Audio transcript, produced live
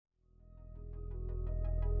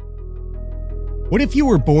What if you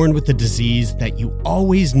were born with a disease that you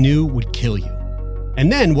always knew would kill you?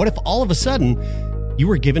 And then what if all of a sudden you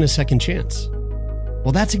were given a second chance?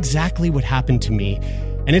 Well, that's exactly what happened to me.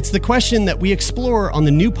 And it's the question that we explore on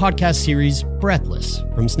the new podcast series, Breathless,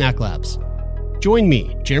 from Snack Labs. Join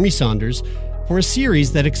me, Jeremy Saunders, for a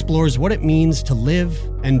series that explores what it means to live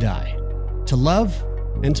and die, to love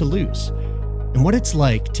and to lose, and what it's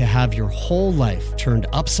like to have your whole life turned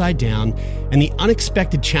upside down and the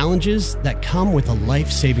unexpected challenges that come with a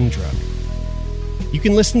life-saving drug. You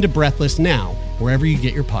can listen to Breathless now, wherever you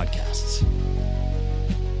get your podcasts.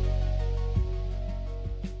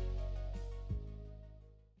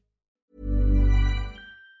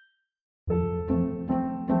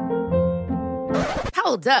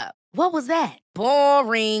 Hold up. What was that?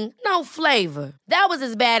 Boring. No flavor. That was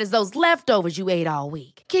as bad as those leftovers you ate all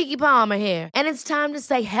week. Keke Palmer here, and it's time to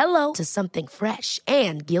say hello to something fresh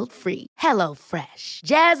and guilt-free. Hello Fresh.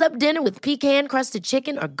 Jazz up dinner with pecan-crusted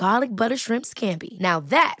chicken or garlic butter shrimp scampi. Now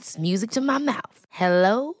that's music to my mouth.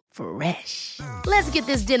 Hello Fresh. Let's get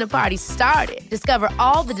this dinner party started. Discover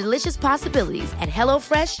all the delicious possibilities at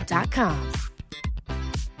hellofresh.com.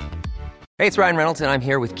 Hey, it's Ryan Reynolds, and I'm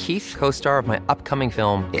here with Keith, co-star of my upcoming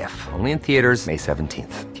film, If, only in theaters May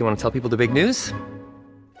 17th. Do you want to tell people the big news?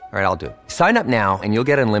 All right, I'll do it. Sign up now and you'll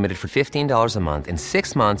get unlimited for $15 a month and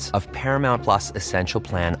 6 months of Paramount Plus Essential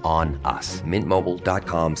Plan on us.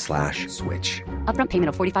 MintMobile.com/switch. Upfront payment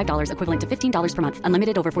of $45 equivalent to $15 per month.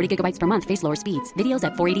 Unlimited over 40 gigabytes per month. Face lower speeds. Videos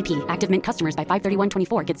at 480p. Active Mint customers by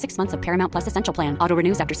 531.24 get 6 months of Paramount Plus Essential Plan. Auto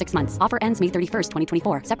renews after 6 months. Offer ends May 31st,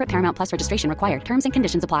 2024. Separate Paramount Plus registration required. Terms and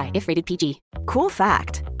conditions apply if rated PG. Cool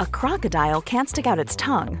fact, a crocodile can't stick out its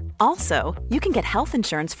tongue. Also, you can get health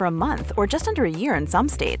insurance for a month or just under a year in some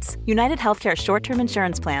states. United Healthcare short-term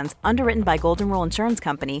insurance plans, underwritten by Golden Rule Insurance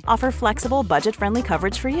Company, offer flexible, budget-friendly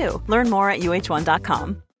coverage for you. Learn more at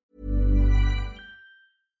uh1.com.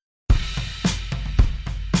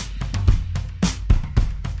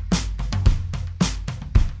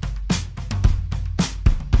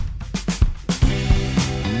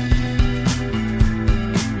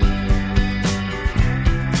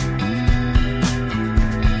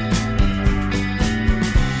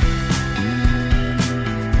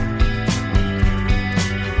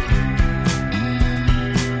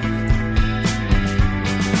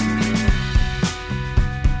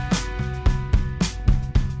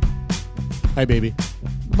 Hi, baby. That's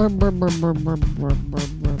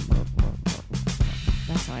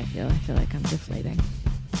how I feel. I feel like I'm deflating.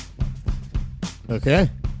 Okay.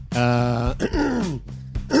 I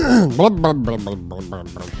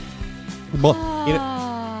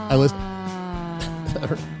listen.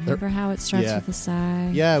 Remember how it starts Yeah. with a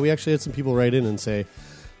sigh? Yeah, we actually had some people write in and say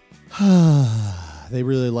they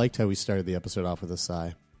really liked how we started the episode off with a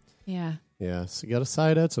sigh. Yeah. Yeah, so you got to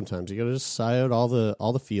sigh it out sometimes. You got to just sigh out all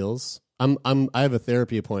the feels. I have a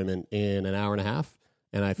therapy appointment in an hour and a half,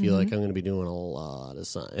 and I feel like I'm going to be doing a lot of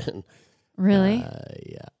sighing. Really?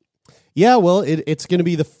 Yeah. Yeah, well, it's going to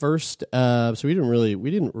be the first. So we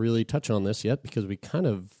didn't really touch on this yet because we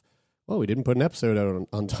didn't put an episode out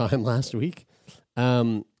on time last week.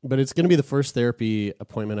 But it's going to be the first therapy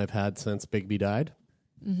appointment I've had since Bigby died.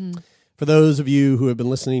 Mm-hmm. For those of you who have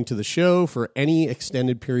been listening to the show for any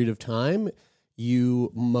extended period of time, you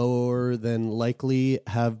more than likely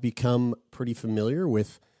have become pretty familiar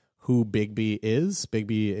with who Bigby is.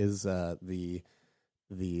 Bigby is the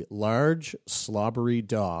large, slobbery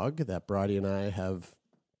dog that Brody and I have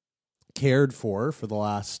cared for the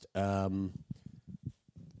last,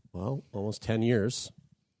 almost 10 years.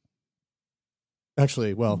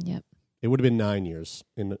 Actually, Yep. It would have been 9 years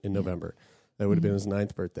in November. That would have been his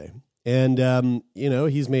 9th birthday. And,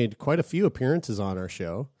 he's made quite a few appearances on our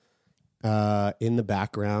show. In the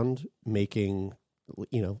background, making,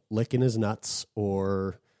 licking his nuts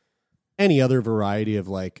or any other variety of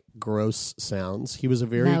like gross sounds. He was a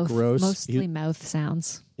very gross, mostly mouth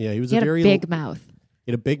sounds. Yeah, he He had very a big mouth.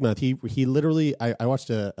 He had a big mouth. He literally. I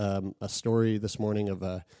watched a story this morning of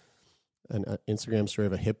an Instagram story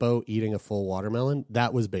of a hippo eating a full watermelon.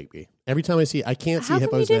 That was Bigby. Every time I see, I can't see How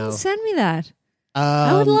hippos come you now. didn't send me that?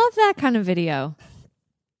 I would love that kind of video.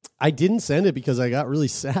 I didn't send it because I got really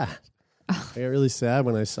sad. I got really sad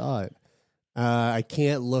when I saw it. I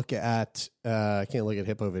can't look at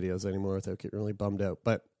hippo videos anymore without getting really bummed out.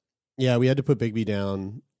 But yeah, we had to put Bigby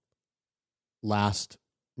down last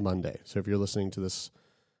Monday. So if you're listening to this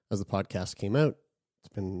as the podcast came out,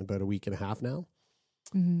 it's been about a week and a half now.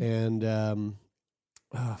 Mm-hmm. And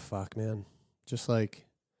fuck, man, just like,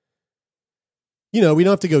 we don't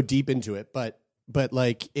have to go deep into it, but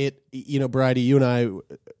like it, Bridie, you and I.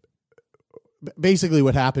 Basically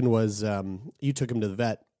what happened was you took him to the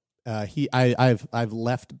vet I had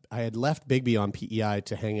left Bigby on PEI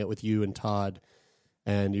to hang out with you and Todd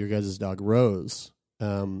and your guys' dog Rose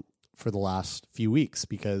for the last few weeks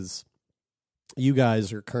because you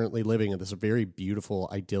guys are currently living in this very beautiful,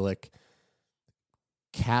 idyllic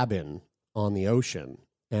cabin on the ocean,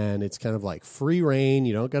 and it's kind of like free reign.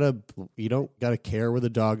 You don't gotta care where the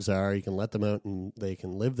dogs are. You can let them out and they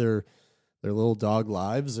can live their little dog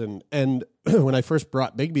lives. And when I first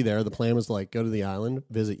brought Bigby there, the plan was to, like, go to the island,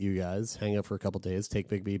 visit you guys, hang out for a couple of days, take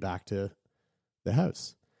Bigby back to the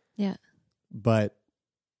house. Yeah. But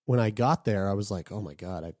when I got there, I was like, oh my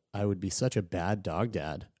God, I would be such a bad dog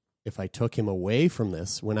dad if I took him away from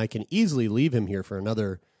this when I can easily leave him here for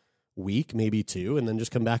another week, maybe 2, and then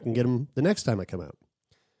just come back and get him the next time I come out.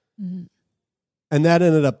 Mm-hmm. And that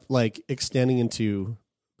ended up like extending into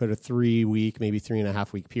about a 3-week, maybe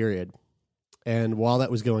 3.5-week period. And while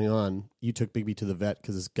that was going on, you took Bigby to the vet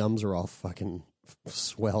because his gums are all fucking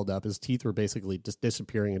swelled up. His teeth were basically just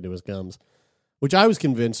disappearing into his gums, which I was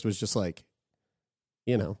convinced was just like,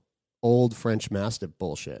 old French Mastiff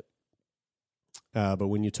bullshit. But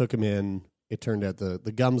when you took him in, it turned out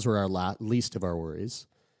the gums were our least of our worries.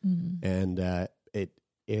 Mm-hmm. And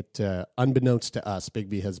it unbeknownst to us,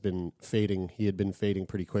 Bigby has been fading. He had been fading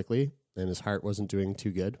pretty quickly, and his heart wasn't doing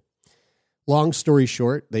too good. Long story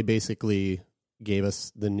short, they basically gave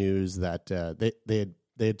us the news that they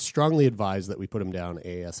had strongly advised that we put him down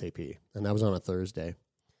ASAP, and that was on a Thursday.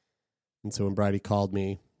 And so when Bridie called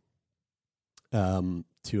me to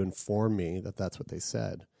inform me that that's what they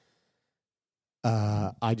said,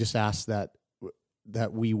 I just asked that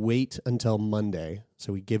we wait until Monday,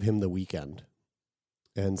 so we give him the weekend.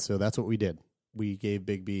 And so that's what we did. We gave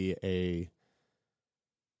Bigby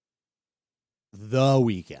the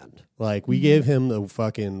weekend. Like, we gave him the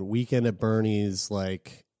fucking weekend at Bernie's,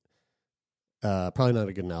 like, probably not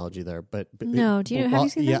a good analogy there, but no, have you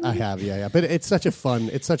seen that movie? I have, yeah. But it's such a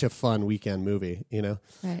fun weekend movie,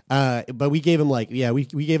 Right. But we gave him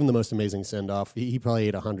we gave him the most amazing send off. He probably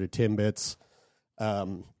ate 100 Timbits.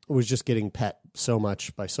 Was just getting pet so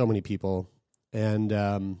much by so many people, and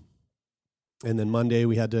then Monday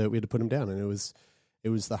we had to put him down, and it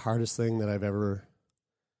was the hardest thing that I've ever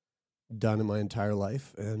done in my entire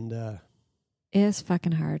life, and it is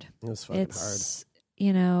fucking hard. It was fucking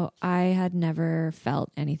hard. I had never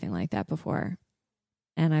felt anything like that before,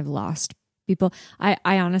 and I've lost people. I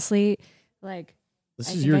honestly, like,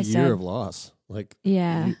 this is your year of loss. Like,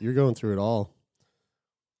 yeah, you're going through it all.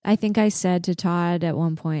 I think I said to Todd at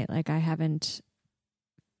one point, like, I haven't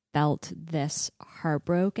felt this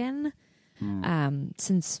heartbroken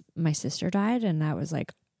since my sister died, and that was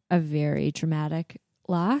like a very traumatic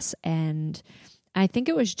loss. And I think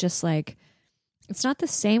it was just like, it's not the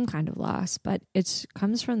same kind of loss, but it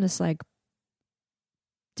comes from this like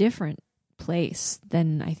different place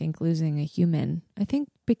than I think losing a human. I think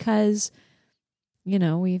because,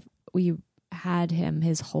 we had him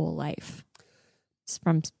his whole life.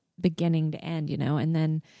 From beginning to end,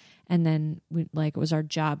 and then we, like, it was our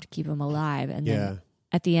job to keep him alive, and then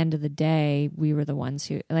at the end of the day, we were the ones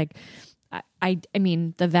who, like, I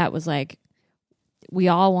mean, the vet was like, we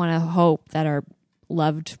all want to hope that our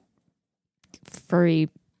loved furry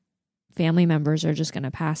family members are just going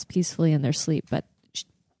to pass peacefully in their sleep, but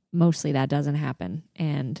mostly that doesn't happen,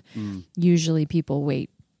 and usually people wait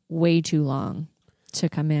way too long to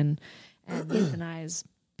come in and euthanize.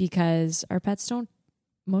 Because our pets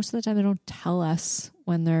most of the time, they don't tell us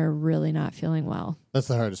when they're really not feeling well. That's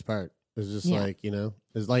the hardest part. It's just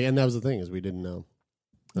it's like, and that was the thing, is we didn't know.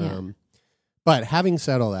 Yeah. But having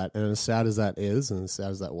said all that, and as sad as that is, and as sad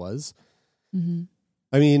as that was, mm-hmm.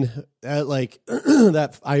 I mean,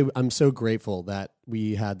 I'm so grateful that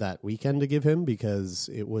we had that weekend to give him, because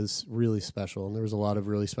it was really special, and there was a lot of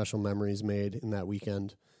really special memories made in that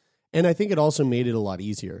weekend. And I think it also made it a lot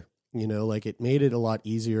easier. Like, it made it a lot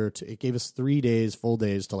easier it gave us 3 days, full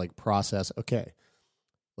days to, like, process, okay,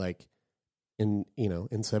 like, in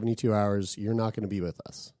 72 hours, you're not going to be with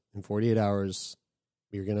us. In 48 hours,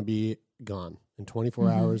 you're going to be gone. In 24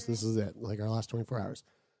 hours, this is it, like, our last 24 hours.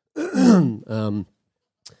 And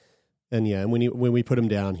when we put him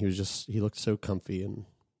down, he looked so comfy and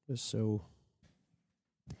was so...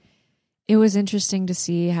 It was interesting to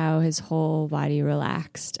see how his whole body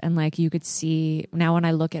relaxed, and like, you could see now when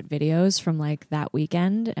I look at videos from like that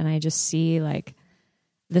weekend, and I just see like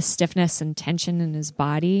the stiffness and tension in his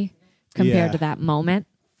body compared to that moment,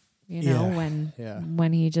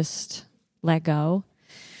 when he just let go.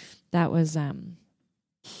 That was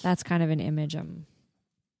that's kind of an image I'm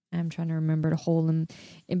trying to remember to hold him,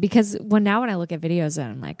 because when I look at videos,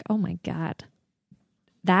 I'm like, oh my God,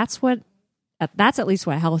 that's at least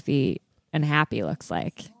what healthy and happy looks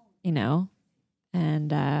like. you know,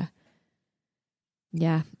 and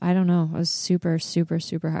yeah, I don't know. It was super, super,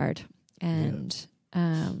 super hard. And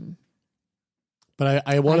but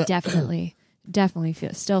I want to definitely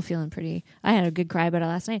still feeling pretty. I had a good cry about it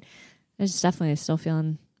last night. I was definitely still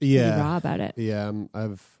feeling pretty raw about it. Yeah,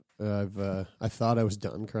 I thought I was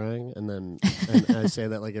done crying, and then and I say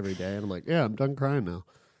that like every day, and I'm like, yeah, I'm done crying now,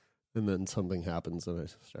 and then something happens, and I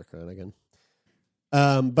start crying again.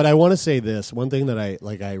 But I want to say this one thing that I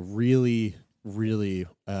really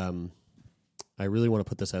want to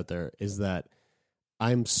put this out there is that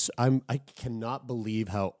I cannot believe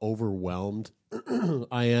how overwhelmed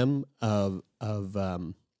I am of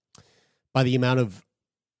by the amount of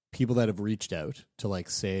people that have reached out to like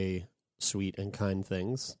say sweet and kind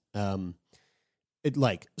things. It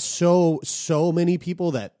like so many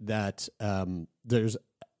people that there's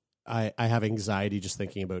I have anxiety just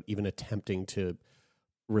thinking about even attempting to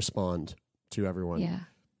respond to everyone. Yeah.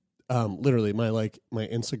 Literally my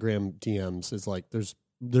Instagram DMs is like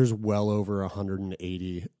there's well over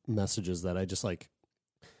 180 messages that I just like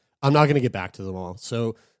I'm not going to get back to them all.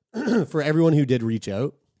 So for everyone who did reach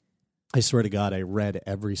out, I swear to God, I read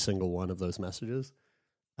every single one of those messages.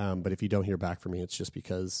 But if you don't hear back from me, it's just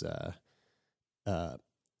because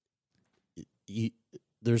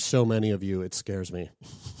there's so many of you, it scares me.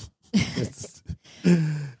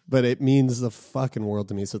 But it means the fucking world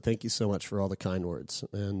to me. So thank you so much for all the kind words.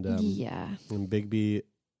 And and Big B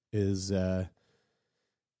is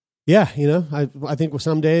you know, I think with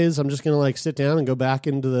some days I'm just gonna like sit down and go back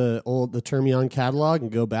into the Termion catalog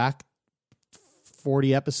and go back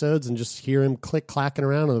 40 episodes and just hear him clacking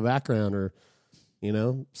around in the background, or you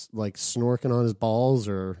know, like snorking on his balls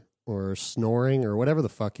or snoring or whatever the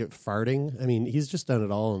fuck farting. I mean, he's just done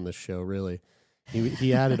it all in this show, really.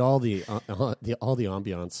 He added all the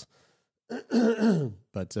ambiance.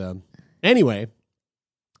 But anyway,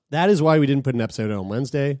 that is why we didn't put an episode on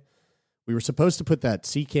Wednesday. We were supposed to put that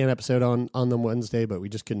Sea-Can episode on the Wednesday, but we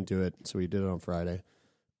just couldn't do it, so we did it on Friday.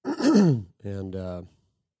 And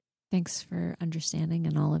thanks for understanding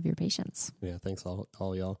and all of your patience. Yeah, thanks all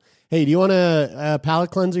y'all. Hey, do you want a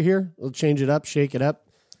palate cleanser here? We'll change it up, shake it up,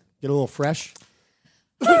 get a little fresh.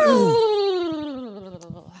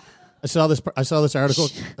 I saw this article.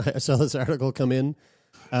 I saw this article come in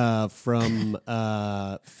from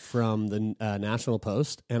the National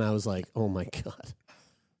Post, and I was like, "Oh my God,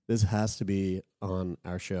 this has to be on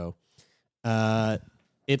our show."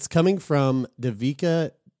 It's coming from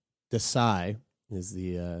Devika Desai, is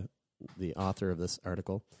the author of this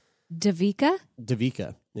article. Devika,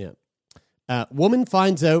 yeah. Woman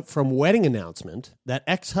finds out from wedding announcement that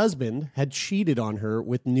ex-husband had cheated on her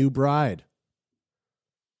with new bride.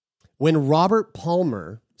 When Robert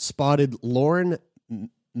Palmer spotted Lauren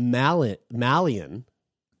Malian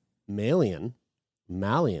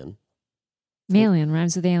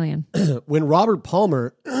rhymes with alien. When Robert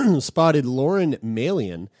Palmer spotted Lauren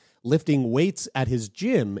Malian lifting weights at his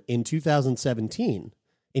gym in 2017,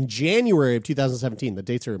 in January of 2017, the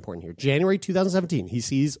dates are important here. January 2017, he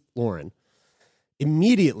sees Lauren.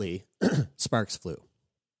 Immediately, sparks flew.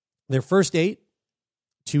 Their first date,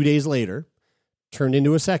 2 days later, turned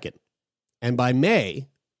into a second. And by May,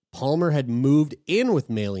 Palmer had moved in with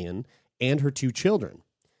Malian and her 2 children.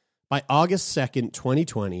 By August 2nd,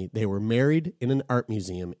 2020, they were married in an art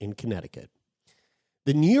museum in Connecticut.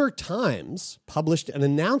 The New York Times published an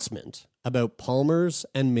announcement about Palmer's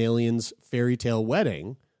and Malian's fairy tale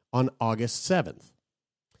wedding on August 7th.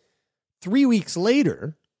 3 weeks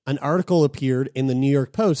later, an article appeared in the New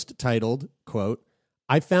York Post titled, quote,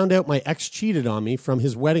 "I found out my ex cheated on me from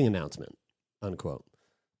his wedding announcement," unquote.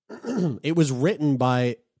 It was written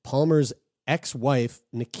by Palmer's ex-wife,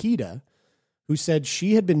 Nikita, who said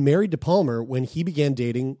she had been married to Palmer when he began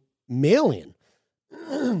dating Malian.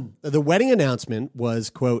 The wedding announcement was,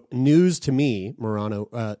 quote, "news to me,"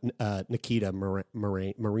 Nikita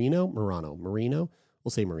Marino.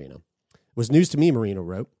 We'll say Marino. It was news to me, Marino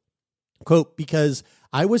wrote. Quote, "because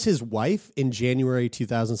I was his wife in January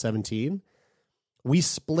 2017. We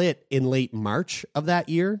split in late March of that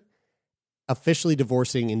year, officially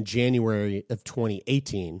divorcing in January of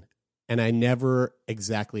 2018, and I never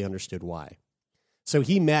exactly understood why." So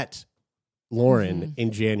he met Lauren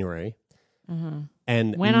in January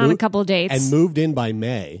and went on a couple of dates and moved in by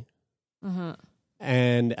May.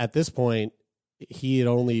 And at this point, he had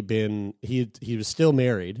only been he was still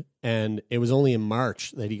married, and it was only in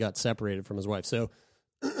March that he got separated from his wife. So,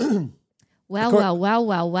 well,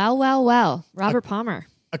 Robert Palmer.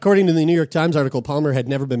 According to the New York Times article, Palmer had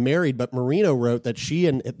never been married, but Marino wrote that she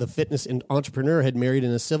and the fitness entrepreneur had married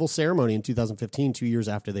in a civil ceremony in 2015, 2 years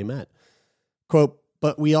after they met. Quote,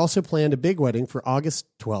 But we also planned a big wedding for August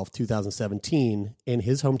 12th, 2017 in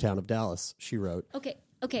his hometown of Dallas, she wrote. Okay,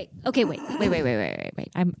 wait.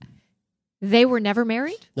 They were never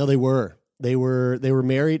married? No, they were. They were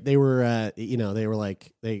married. They were, they were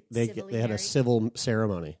like, they had a civil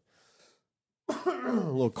ceremony. A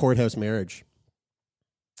little courthouse marriage.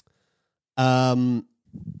 Well.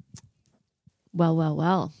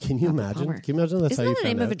 Can you Robert imagine? Palmer. Can you imagine that's Isn't how you that the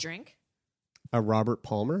found name out? of a drink? A Robert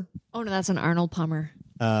Palmer? Oh no, that's an Arnold Palmer.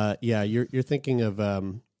 Yeah, you're thinking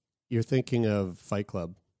of Fight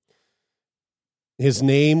Club. His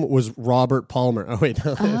name was Robert Palmer. Oh wait,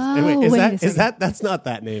 no. That's not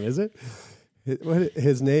that name, is it?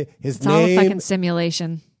 His name? It's all a fucking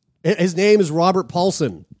simulation. His name is Robert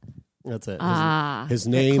Paulson. That's it. His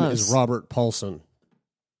name close. is Robert Paulson.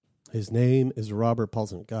 His name is Robert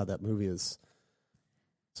Paulson. God, that movie is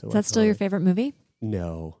so. Is that still your favorite movie?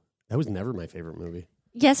 No, that was never my favorite movie.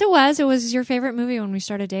 Yes, it was. It was your favorite movie when we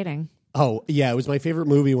started dating. Oh, yeah, it was my favorite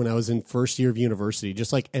movie when I was in first year of university,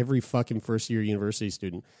 just like every fucking first year university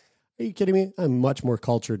student. Are you kidding me? I'm much more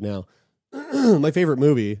cultured now. My favorite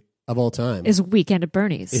movie of all time Is Weekend at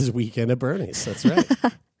Bernie's. is Weekend at Bernie's. That's right.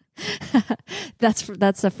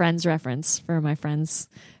 That's a Friends reference for my Friends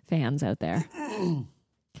fans out there.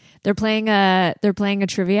 They're playing a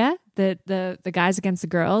trivia, the guys against the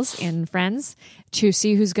girls in Friends, to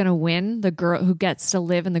see who's going to win, the girl who gets to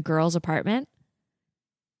live in the girl's apartment.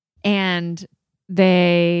 And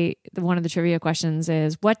one of the trivia questions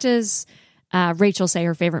is, what does Rachel say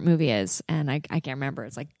her favorite movie is? And I can't remember.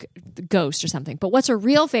 It's like Ghost or something. But what's her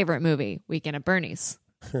real favorite movie? Weekend at Bernie's.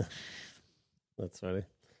 That's funny.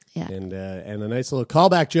 Yeah. And a nice little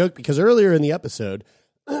callback joke, because earlier in the episode,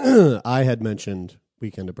 I had mentioned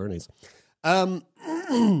Weekend at Bernie's. Can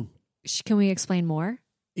we explain more?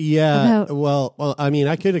 Yeah. About- Well, I mean,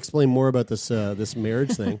 I could explain more about this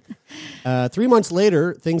marriage thing. 3 months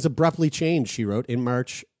later, things abruptly changed, she wrote. In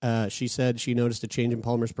March, she said she noticed a change in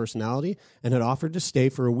Palmer's personality and had offered to stay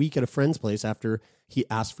for a week at a friend's place after he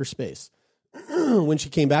asked for space. When she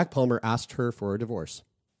came back, Palmer asked her for a divorce.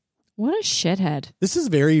 What a shithead. This is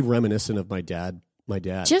very reminiscent of my dad.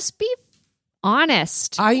 Just be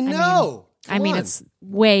honest. I know. I mean, it's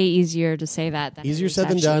way easier to say that than Easier it is said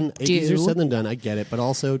than to done. actually do. Easier said than done. I get it. But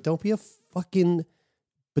also, don't be a fucking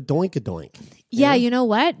badoink-a-doink. Yeah, you know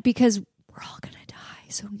what? Because we're all going to die.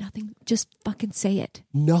 So nothing, just fucking say it.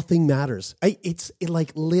 Nothing matters.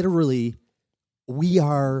 Like literally, we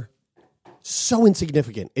are so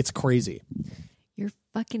insignificant. It's crazy. Your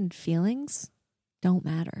fucking feelings don't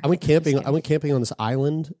matter. I went camping on this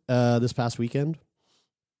island this past weekend,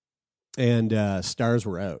 and stars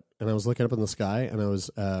were out. And I was looking up in the sky, and I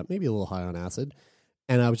was maybe a little high on acid.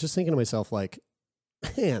 And I was just thinking to myself, like,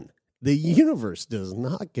 man, the universe does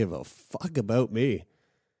not give a fuck about me.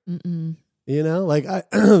 Mm-mm. You know, like I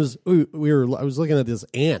was looking at this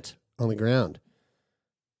ant on the ground.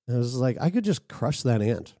 And I was like, I could just crush that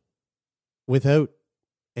ant without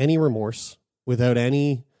any remorse, without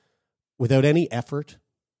any effort.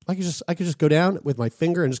 I could just go down with my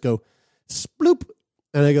finger and just go sploop.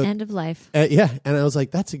 And I go, end of life. Yeah. And I was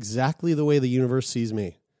like, that's exactly the way the universe sees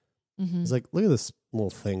me. Mm-hmm. It's like, look at this little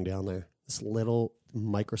thing down there, this little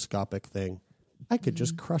microscopic thing. I could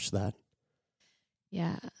just crush that.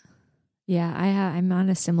 Yeah. Yeah, I'm on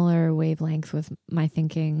a similar wavelength with my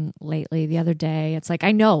thinking lately. The other day, it's like,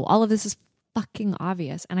 I know all of this is fucking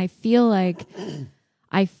obvious. And I feel like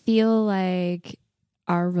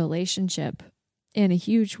our relationship in a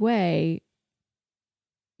huge way,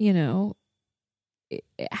 you know,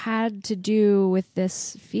 it had to do with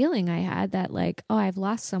this feeling I had that like, oh, I've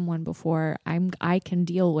lost someone before. I can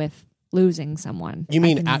deal with losing someone. You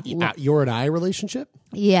mean at your and I relationship?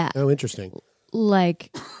 Yeah. Oh, interesting.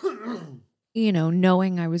 Like, you know,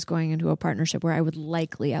 knowing I was going into a partnership where I would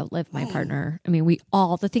likely outlive my partner. I mean,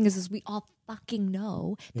 the thing is we all fucking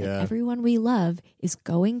know that everyone we love is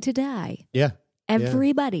going to die. Yeah.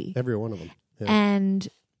 Everybody. Every one of them. Yeah. And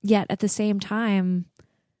yet at the same time,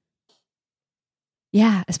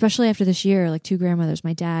 yeah, especially after this year, like 2 grandmothers,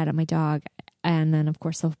 my dad and my dog, and then of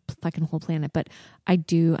course the fucking whole planet. But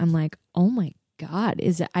I'm like, oh my God,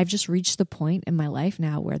 I've just reached the point in my life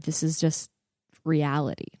now where this is just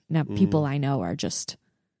reality. Now people I know are just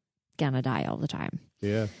gonna die all the time.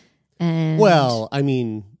 Yeah. And well, I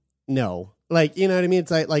mean, no. Like, you know what I mean?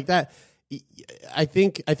 It's like that. I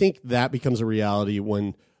think that becomes a reality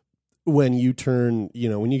when you turn, you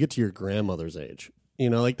know, when you get to your grandmother's age. You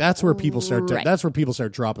know, like that's where people start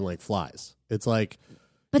dropping like flies. It's like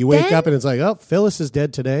you wake up and it's like, oh, Phyllis is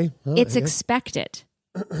dead today. Oh, it's expected.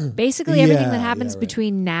 Basically everything that happens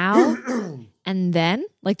between now and then,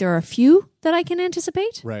 like there are a few that I can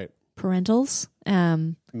anticipate. Right. parentals.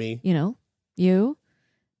 Me. You know, you.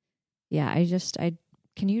 Yeah,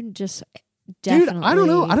 can you just definitely... Dude, I don't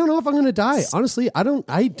know. I don't know if I'm going to die. Honestly, I'm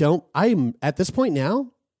at this point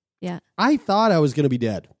now. Yeah. I thought I was going to be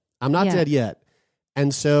dead. I'm not dead yet.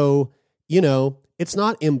 And so, you know, it's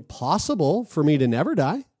not impossible for me to never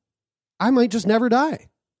die. I might just never die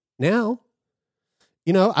now.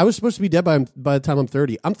 You know, I was supposed to be dead by the time I'm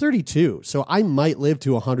 30. I'm 32, so I might live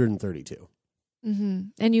to 132. Mm-hmm.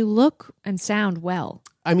 And you look and sound well.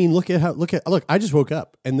 I mean, look, I just woke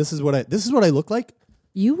up and this is what I look like.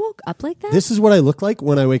 You woke up like that? This is what I look like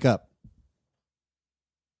when I wake up.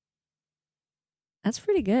 That's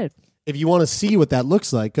pretty good. If you want to see what that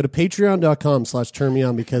looks like, go to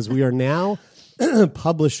patreon.com/turnmeon because we are now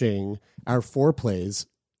publishing our foreplays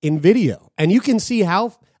in video. And you can see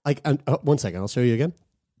how, like, 1 second, I'll show you again.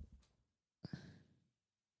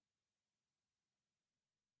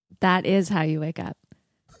 That is how you wake up.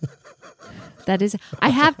 That is, I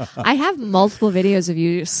have multiple videos of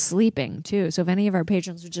you sleeping too. So if any of our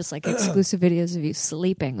patrons would just like exclusive videos of you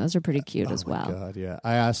sleeping, those are pretty cute as well. God, yeah.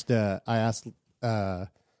 I asked,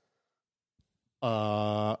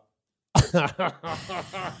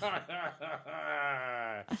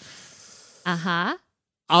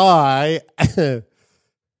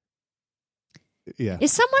 yeah.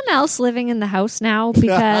 Is someone else living in the house now?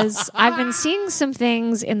 Because I've been seeing some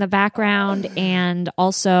things in the background, and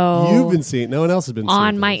also you've been seeing. No one else has been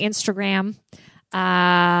on seeing my things. Instagram.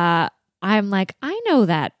 I'm like, I know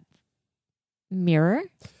that mirror.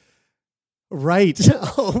 Right.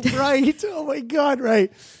 Oh, right. Oh my God.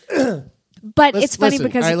 Right. But it's funny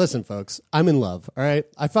because all right, listen, folks. I'm in love. All right.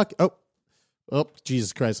 Oh,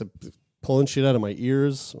 Jesus Christ! I'm pulling shit out of my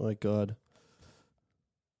ears. Oh my God.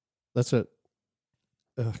 That's it.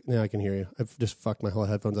 Now I can hear you. I've just fucked my whole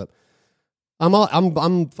headphones up. I'm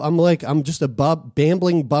just a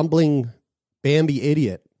bumbling Bambi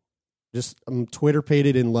idiot. I'm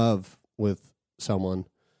Twitter-pated in love with someone.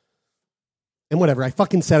 And whatever, I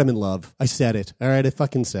fucking said I'm in love. I said it. All right, I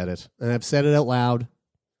fucking said it. And I've said it out loud.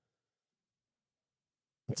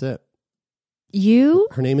 That's it.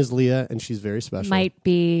 Her name is Leah, and she's very special. Might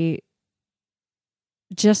be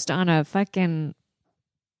just on a fucking...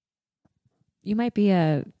 You might be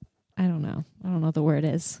I don't know what the word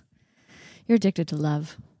is. You're addicted to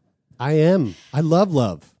love. I am. I love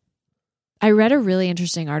love. I read a really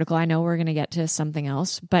interesting article. I know we're going to get to something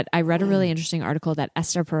else, but I read a really interesting article that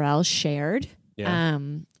Esther Perel shared. Yeah.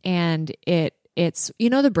 And it's,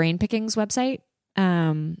 you know, the Brain Pickings website,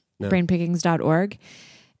 No. brainpickings.org.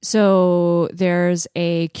 So there's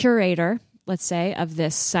a curator, let's say, of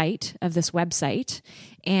this website,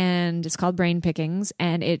 and it's called Brain Pickings,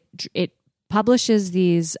 and it publishes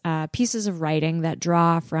these pieces of writing that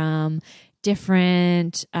draw from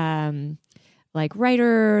different like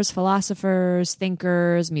writers, philosophers,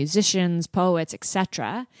 thinkers, musicians, poets,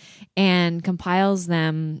 etc., and compiles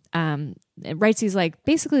them. It writes these like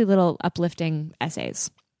basically little uplifting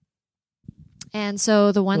essays. And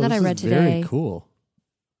so the one that I read today, very cool.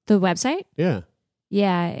 The website, yeah,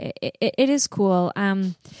 it is cool.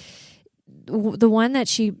 The one that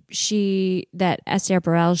that Esther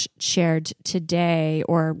Perel shared today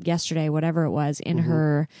or yesterday, whatever it was, in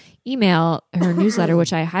her email, her newsletter,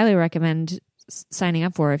 which I highly recommend signing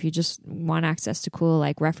up for if you just want access to cool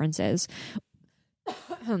like references,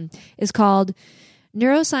 is called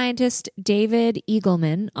Neuroscientist David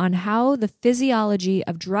Eagleman on How the Physiology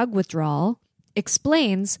of Drug Withdrawal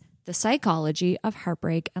Explains the Psychology of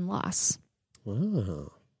Heartbreak and Loss.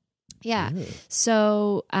 Wow. Yeah.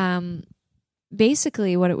 So,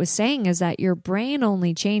 basically what it was saying is that your brain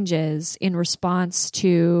only changes in response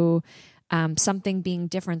to something being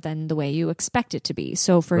different than the way you expect it to be.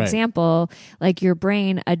 So for example, like your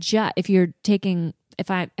brain adjust if you're taking if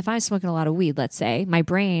I'm smoking a lot of weed, let's say, my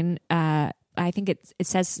brain I think it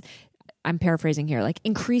says, I'm paraphrasing here, like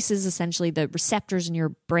increases essentially the receptors in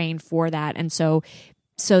your brain for that, and so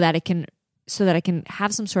that it can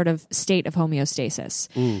have some sort of state of homeostasis.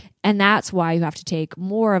 And that's why you have to take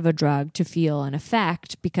more of a drug to feel an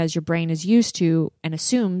effect, because your brain is used to and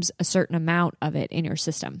assumes a certain amount of it in your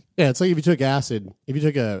system. Yeah, it's like if you took acid, if you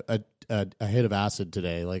took a hit of acid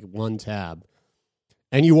today, like one tab,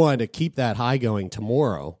 and you wanted to keep that high going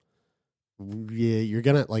tomorrow, you're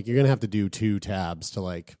gonna have to do 2 tabs to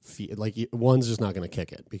one's just not gonna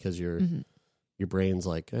kick it because your brain's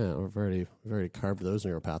like, we've already carved those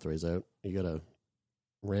neural pathways out. You gotta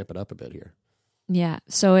ramp it up a bit here. Yeah.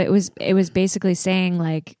 So it was basically saying,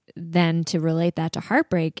 like, then to relate that to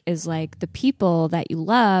heartbreak is like the people that you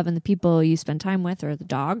love and the people you spend time with, or the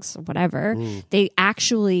dogs or whatever, they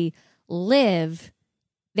actually live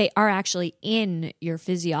they are actually in your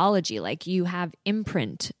physiology. Like you have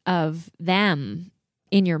imprint of them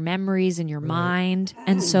in your memories, in your mind.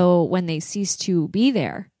 And so when they cease to be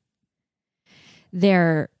there,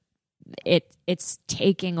 it's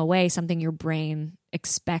taking away something your brain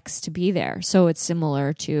expects to be there. So it's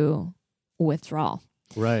similar to withdrawal.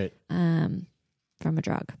 Right. From a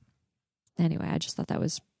drug. Anyway, I just thought that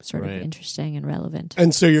was sort of interesting and relevant.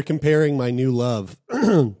 And so you're comparing my new love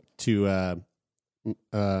to an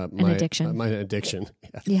addiction. My addiction.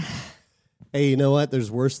 Yeah. Hey, you know what?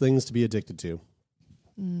 There's worse things to be addicted to.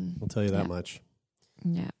 I'll tell you that much.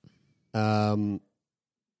 Yeah.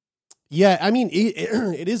 Yeah, I mean,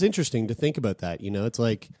 it is interesting to think about that. You know, it's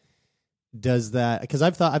like, does that? Because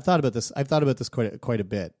I've thought about this. I've thought about this quite a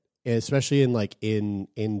bit, especially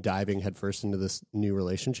in diving headfirst into this new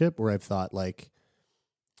relationship, where I've thought like,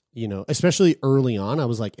 you know, especially early on, I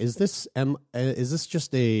was like, is this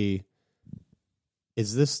just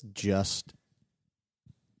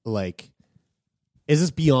like, is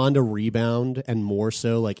this beyond a rebound and more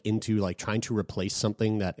so like into like trying to replace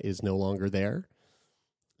something that is no longer there?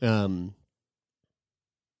 And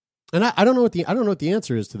I don't know what the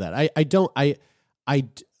answer is to that.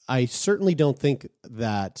 I certainly don't think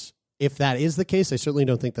that if that is the case, I certainly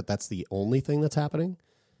don't think that that's the only thing that's happening,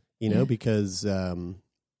 you know, because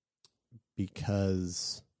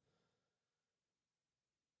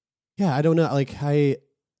yeah, I don't know. Like and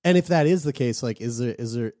if that is the case, like, is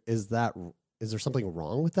there something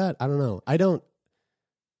wrong with that? I don't know.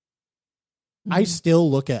 I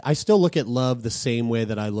still look at love the same way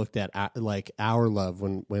that I looked at like our love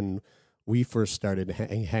when we first started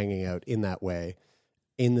hanging out, in that way,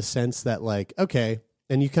 in the sense that like, okay,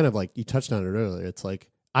 and you kind of like, you touched on it earlier. It's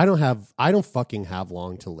like, I don't fucking have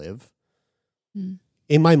long to live.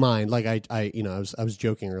 In my mind, like I was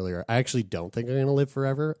joking earlier. I actually don't think I'm going to live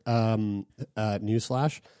forever.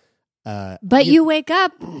 Newsflash. But you wake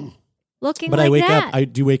up looking like that. But I wake up. I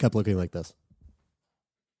do wake up looking like this.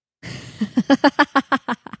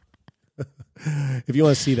 If you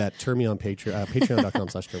want to see that, turn me on Patreon,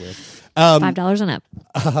 patreon.com/turn. $5 and up.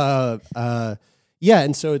 Yeah.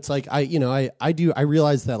 And so it's like, I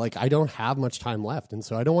realize that like, I don't have much time left. And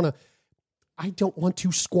so I don't want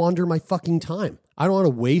to squander my fucking time. I don't want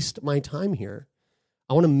to waste my time here.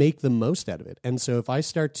 I want to make the most out of it. And so if I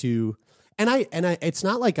start to, it's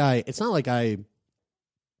not like I,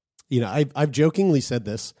 you know, I've jokingly said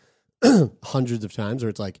this hundreds of times,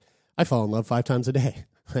 where it's like, I fall in love 5 times a day.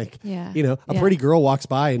 Like, you know, a pretty girl walks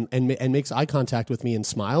by and makes eye contact with me and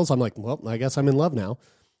smiles. I'm like, well, I guess I'm in love now.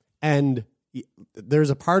 And there's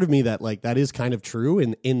a part of me that like, that is kind of true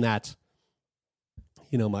in that,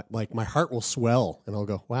 you know, my heart will swell and I'll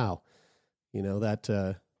go, wow, you know,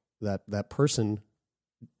 that person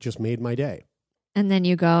just made my day. And then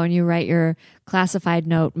you go and you write your classified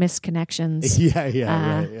note, misconnections.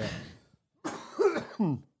 Yeah.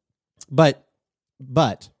 But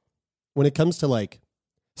when it comes to like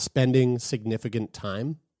spending significant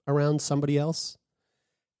time around somebody else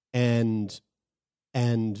and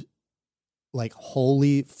like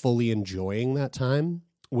wholly, fully enjoying that time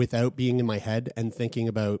without being in my head and thinking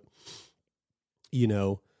about, you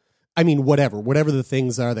know, I mean, whatever the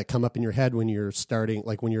things are that come up in your head when you're starting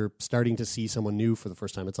to see someone new for the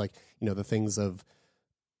first time. It's like, you know, the things of,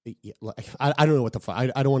 I don't know what I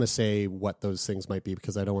don't want to say what those things might be,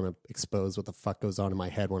 because I don't want to expose what the fuck goes on in my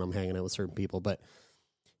head when I'm hanging out with certain people. But,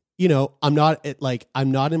 you know, I'm not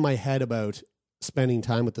in my head about spending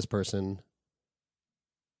time with this person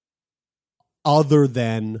other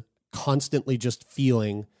than constantly just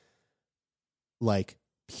feeling like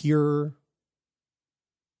pure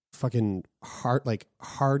fucking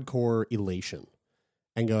hardcore elation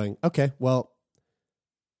and going, okay, well,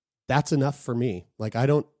 that's enough for me. Like, I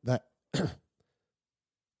don't, that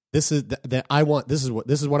this is that I want, this is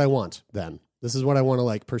what I want. Then this is what I want to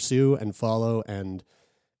like pursue and follow and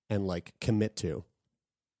like commit to.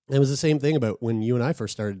 And it was the same thing about when you and I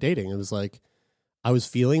first started dating. It was like, I was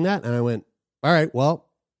feeling that and I went, all right, well,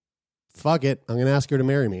 fuck it. I'm going to ask her to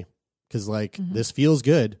marry me. 'Cause like, this feels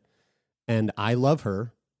good and I love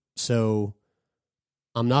her. So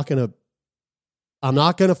I'm not going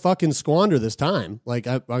to fucking squander this time. Like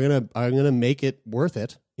I'm going to make it worth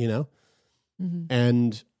it, you know?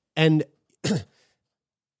 And I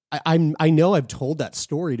know I've told that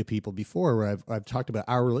story to people before where I've talked about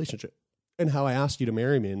our relationship and how I asked you to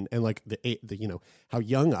marry me and like the you know, how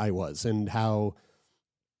young I was and how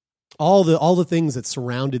all the things that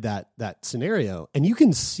surrounded that scenario. And you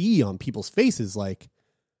can see on people's faces like,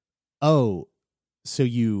 oh, so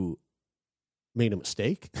you made a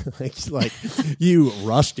mistake? like you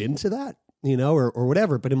rushed into that? or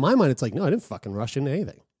whatever. But in my mind, it's like, no, I didn't fucking rush into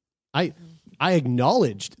anything. I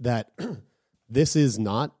acknowledged that this is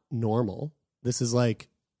not normal. This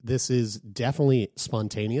is definitely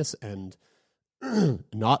spontaneous and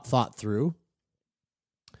not thought through.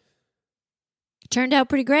 Turned out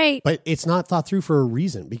pretty great. But it's not thought through for a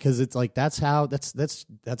reason, because it's like, that's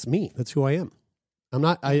me. That's who I am. It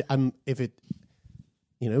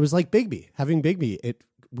was like having Bigby.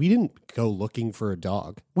 We didn't go looking for a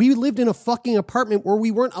dog. We lived in a fucking apartment where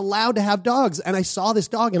we weren't allowed to have dogs. And I saw this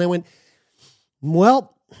dog and I went,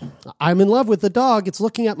 well, I'm in love with the dog. It's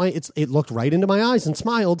looking at it looked right into my eyes and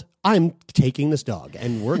smiled. I'm taking this dog,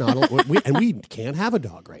 and we're not, we can't have a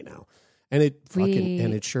dog right now. And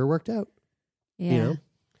it sure worked out. Yeah.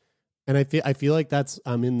 And I feel like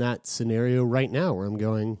I'm in that scenario right now where I'm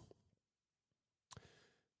going,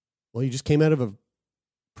 well, you just came out of a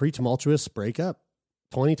pretty tumultuous breakup.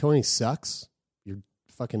 2020 sucks. Your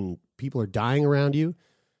fucking people are dying around you.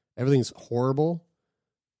 Everything's horrible.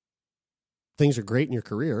 Things are great in your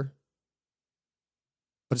career.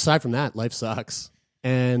 But aside from that, life sucks.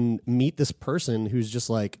 And meet this person who's just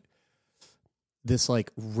like this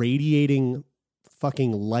like radiating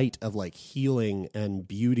fucking light of like healing and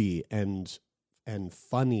beauty and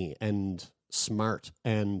funny and smart.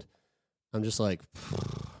 And I'm just like,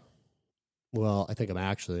 well, I think I'm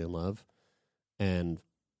actually in love. And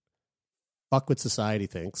fuck what society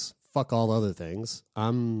thinks. Fuck all other things.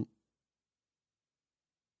 I'm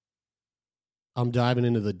diving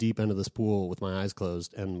into the deep end of this pool with my eyes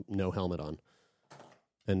closed and no helmet on.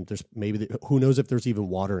 And there's who knows if there's even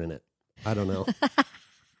water in it. I don't know.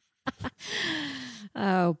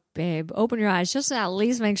 Oh, babe, open your eyes. Just at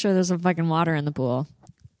least make sure there's some fucking water in the pool.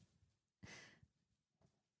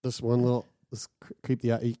 This creep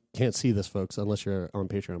the eye. You can't see this, folks, unless you're on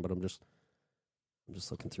Patreon. But I'm just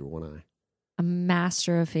looking through one eye. A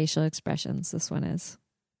master of facial expressions. This one is.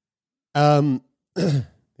 Yeah.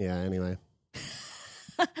 Anyway.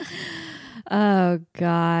 Oh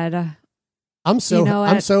God. I'm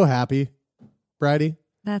so happy, Bridie.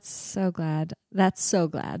 That's so glad.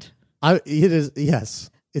 It is, yes.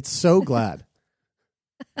 It's so glad.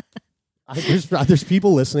 There's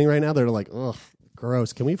people listening right now that are like, ugh,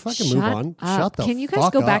 gross. Can we fucking move on? Shut the fuck up. Can you guys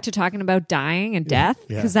go back to talking about dying and death?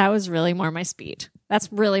 Because that was really more my speed.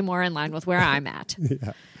 That's really more in line with where I'm at.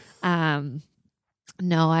 Yeah.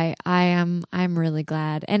 No, I'm really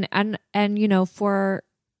glad. And for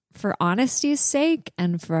honesty's sake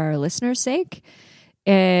and for our listeners' sake,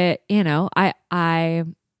 I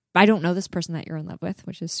don't know this person that you're in love with,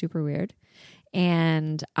 which is super weird.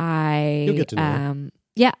 And You'll get to know.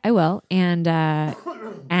 Yeah, I will.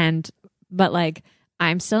 But like,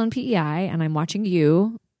 I'm still in PEI and I'm watching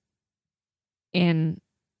you in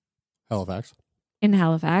Halifax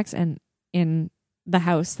and in the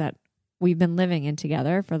house that we've been living in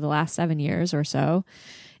together for the last 7 years or so.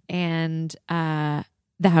 And the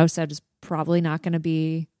house that is probably not going to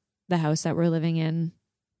be the house that we're living in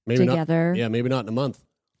together. Maybe not in a month.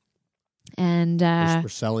 And we're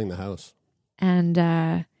selling the house. And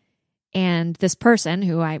this person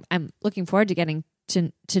who I'm looking forward to getting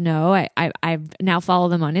to know, I've now follow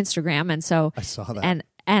them on Instagram, and so I saw that,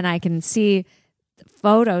 and I can see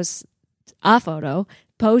a photo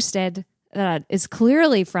posted that is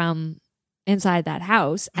clearly from inside that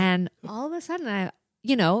house, and all of a sudden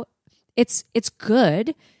it's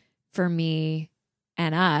good for me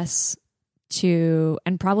and us to,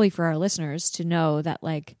 and probably for our listeners to know that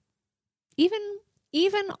like even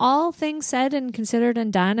all things said and considered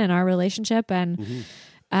and done in our relationship, and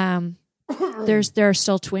there are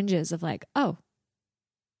still twinges of like, oh,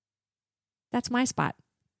 that's my spot.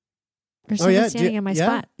 There's someone standing in my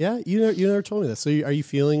spot. Yeah, you never told me this. So are you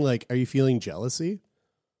feeling jealousy?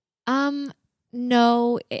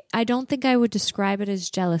 No, I don't think I would describe it as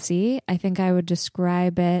jealousy. I think I would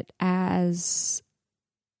describe it as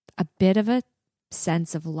a bit of a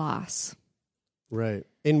sense of loss. Right.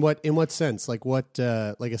 In what sense? Like what?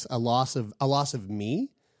 Like a loss of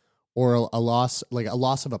me, or a loss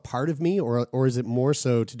of a part of me, or is it more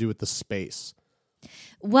so to do with the space?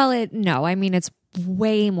 Well, no. I mean, it's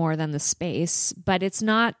way more than the space, but it's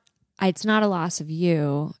not a loss of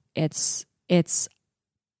you. It's just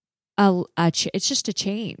a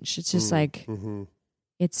change. It's just like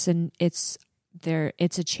it's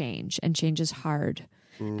a change, and change is hard.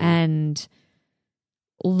 And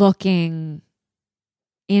looking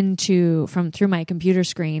through my computer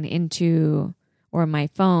screen or my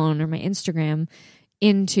phone or my Instagram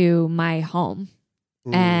into my home,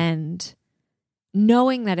 and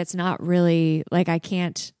knowing that it's not really like I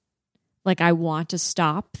want to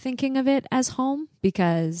stop thinking of it as home,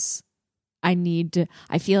 because I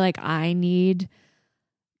feel like I need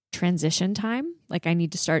transition time. Like I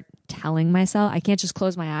need to start telling myself, I can't just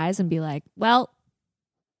close my eyes and be like, well,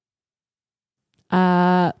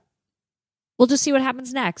 we'll just see what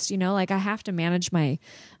happens next. Like I have to manage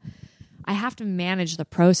the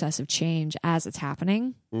process of change as it's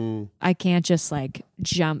happening. I can't just like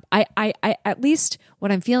jump. I at least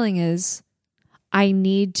what I'm feeling is I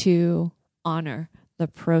need to honor the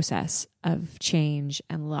process of change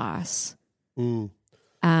and loss.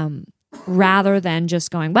 Rather than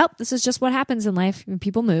just going, well, this is just what happens in life.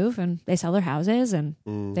 People move and they sell their houses and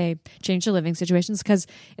they change their living situations, because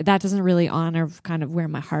that doesn't really honor kind of where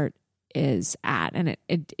my heart is at. And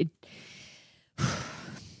it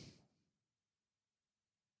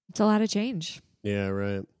it's a lot of change. Yeah,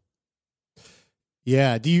 right.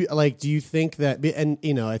 Yeah. Do you think that,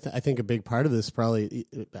 and I think a big part of this probably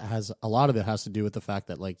has to do with the fact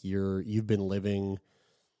that like you've been living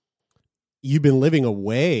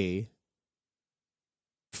away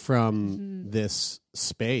from this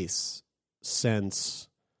space since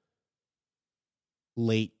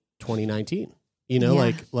late 2019,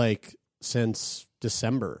 like since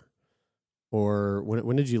December, or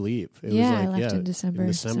when did you leave? It was I left in December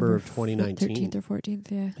of 2019, 13th or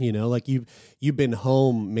 14th. Yeah. Like you've been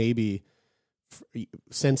home maybe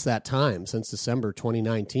since that time, since December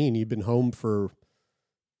 2019, you've been home for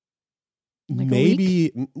like maybe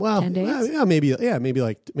 10 days?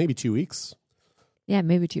 maybe 2 weeks. Yeah,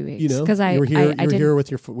 maybe 2 weeks. Because you were here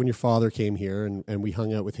with when your father came here, and we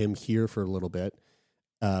hung out with him here for a little bit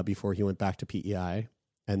before he went back to PEI,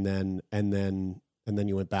 and then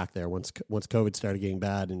you went back there once COVID started getting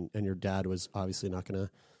bad, and your dad was obviously not going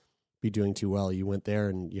to be doing too well. You went there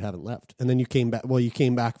and you haven't left, and then you came back. Well, you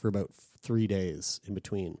came back for about 3 days in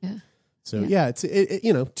between. Yeah. So it's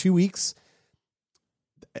 2 weeks.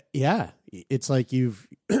 Yeah, it's like you've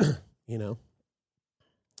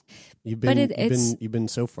you've been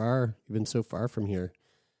so far from here,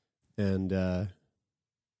 and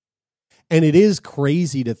it is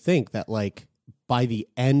crazy to think that like by the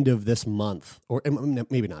end of this month, or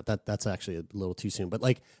maybe not, that's actually a little too soon, but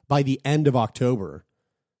like by the end of October,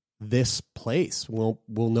 this place will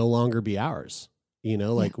no longer be ours.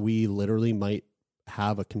 We literally might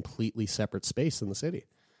have a completely separate space in the city.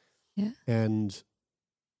 Yeah, and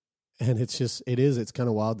it's kind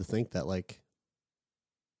of wild to think that like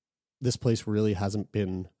this place really hasn't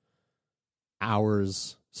been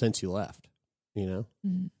ours since you left.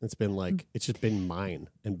 It's been like, it's just been mine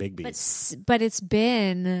and Bigby's. But it's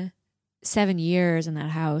been 7 years in that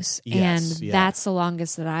house. Yes, and that's the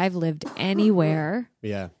longest that I've lived anywhere.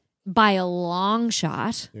 Yeah. By a long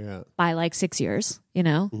shot. Yeah. By like 6 years,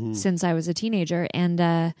 since I was a teenager. And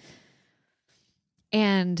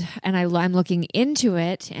I'm looking into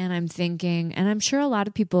it, and I'm thinking, and I'm sure a lot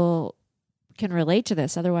of people can relate to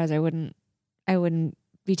this. Otherwise I wouldn't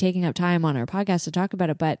be taking up time on our podcast to talk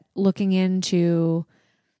about it, but looking into,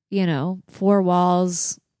 4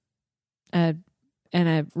 walls, and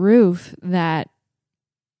a roof that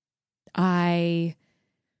we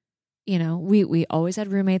always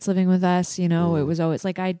had roommates living with us, it was always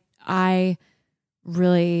like, I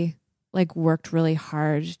really like worked really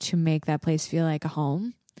hard to make that place feel like a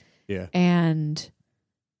home. Yeah. And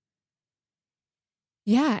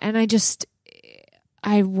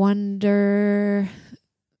I wonder,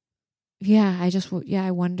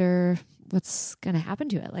 I wonder what's going to happen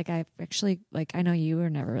to it. Like I actually, like, I know you were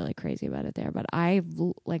never really crazy about it there, but I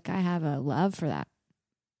have a love for that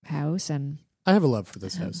house, and I have a love for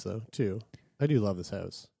this house though, too. I do love this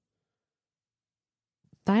house.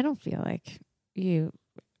 I don't feel like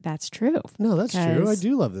that's true. No, that's true. I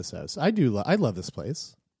do love this house. I love this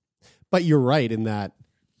place. But you're right in that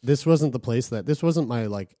this wasn't the place this wasn't my,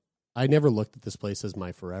 like, I never looked at this place as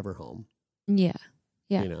my forever home. Yeah.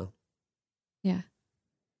 Yeah. Yeah.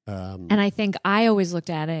 And I think I always looked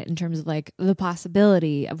at it in terms of like the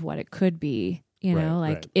possibility of what it could be,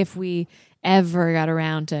 if we ever got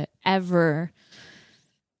around to ever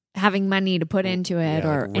having money to put into it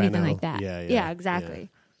or like anything like that. Yeah, exactly.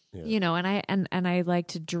 Yeah. And I like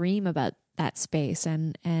to dream about that space,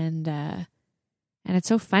 and it's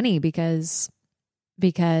so funny because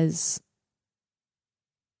it's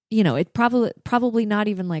probably not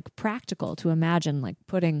even like practical to imagine like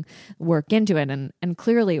putting work into it. And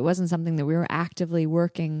clearly it wasn't something that we were actively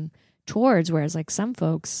working towards. Whereas like some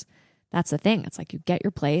folks, that's the thing. It's like you get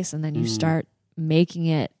your place and then you start making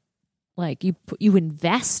it like you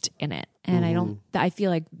invest in it. And I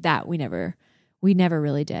feel like that we never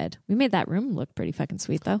really did. We made that room look pretty fucking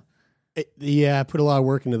sweet though. Yeah, I put a lot of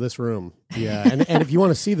work into this room. Yeah, and if you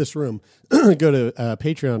want to see this room, go to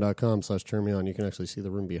patreon.com/turmeon. You can actually see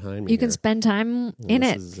the room behind me. You can spend time in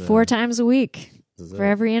it 4 times a week for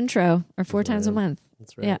every intro, or 4 times a month.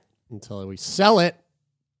 That's right. Yeah. Until we sell it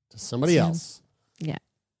to somebody else. Yeah.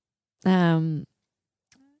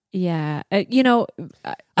 Yeah.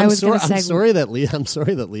 I'm sorry that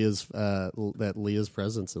Leah's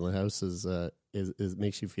presence in the house is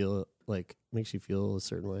makes you feel a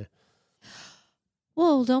certain way.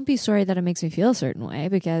 Well, don't be sorry that it makes me feel a certain way,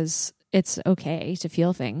 because it's okay to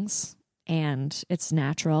feel things, and it's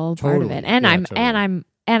natural part of it. And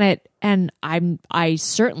I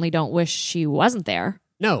certainly don't wish she wasn't there.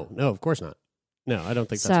 No, of course not. No, I don't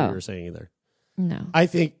think that's what you were saying either. No. I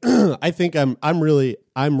think I'm really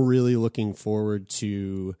looking forward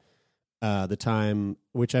to the time,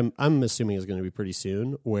 which I'm assuming is going to be pretty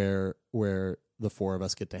soon, where the 4 of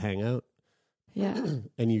us get to hang out. Yeah.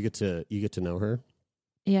 And you get to know her.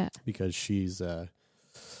 Yeah. Because she's I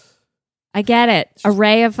get it. A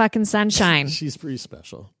ray of fucking sunshine. She's pretty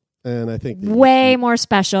special. And I think way more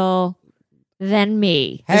special than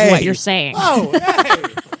me is what you're saying. Oh, hey.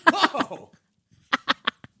 Whoa.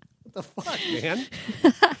 What the fuck, man?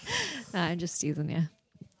 No, I'm just teasing you.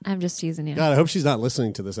 God, I hope she's not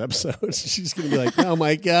listening to this episode. She's going to be like, oh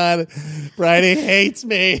my God, Bridie hates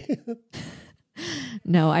me.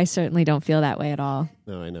 No, I certainly don't feel that way at all.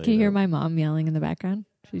 No, I know. Can you hear my mom yelling in the background?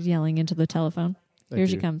 She's yelling into the telephone. Here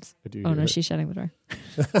she comes. Oh no, she's shutting the door.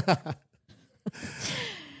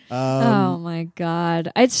 Oh my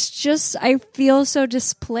God. It's just, I feel so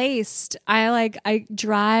displaced. I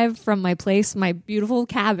drive from my place, my beautiful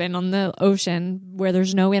cabin on the ocean where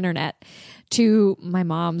there's no internet, to my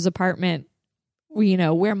mom's apartment,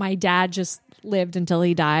 where my dad just lived until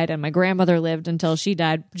he died, and my grandmother lived until she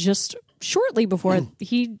died just shortly before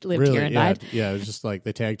he lived here and died. Yeah, it was just like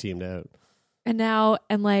they tag teamed out. And now,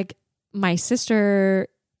 my sister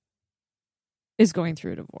is going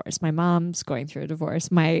through a divorce. My mom's going through a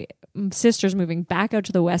divorce. My sister's moving back out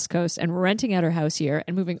to the West Coast and renting out her house here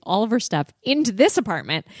and moving all of her stuff into this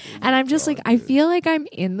apartment. And I'm just I feel like I'm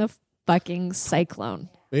in the fucking cyclone.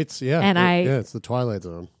 It's the Twilight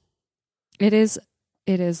Zone. It is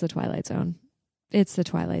the Twilight Zone. It's the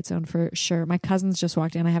Twilight Zone for sure. My cousins just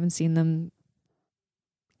walked in. I haven't seen them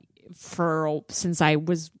since I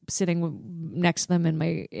was sitting next to them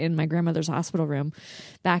in my grandmother's hospital room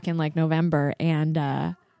back in November, and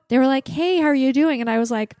they were like, "Hey, how are you doing?" And I was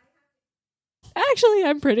like, "Actually,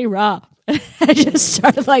 I'm pretty raw." I just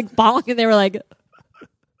started bawling, and they were like,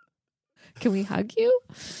 "Can we hug you?"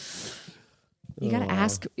 You gotta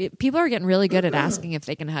ask. People are getting really good at asking if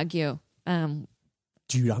they can hug you.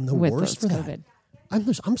 Dude, I'm the worst for COVID.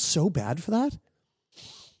 that. I'm so bad for that.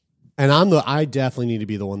 And I definitely need to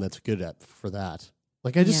be the one that's good for that.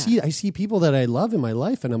 I see people that I love in my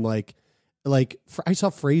life, and I'm like I saw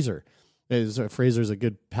Fraser. Fraser's a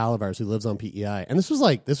good pal of ours who lives on PEI, and this was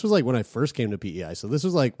when I first came to PEI. So this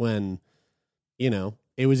was when,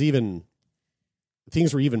 it was even,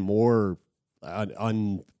 things were even more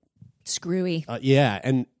screwy. Yeah,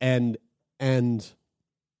 and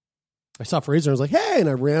I saw Fraser, and I was like, "Hey!" And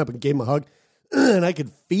I ran up and gave him a hug, and I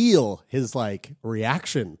could feel his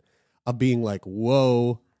reaction of being like,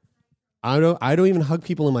 "Whoa, I don't even hug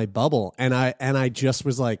people in my bubble," and I just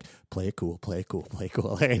was like, "Play it cool, play it cool, play it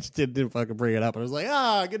cool." I just didn't fucking bring it up. I was like,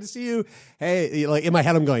 good to see you. Hey, in my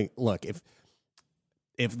head, I'm going, "Look, if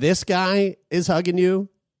this guy is hugging you,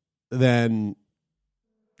 then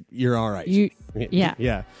you're all right." Yeah.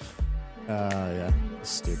 Yeah.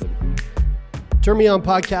 Stupid. Turn Me On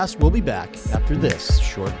podcast. We'll be back after this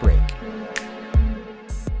short break.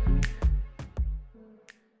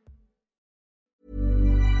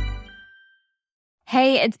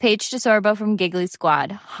 Hey, it's Paige DeSorbo from Giggly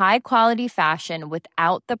Squad. High quality fashion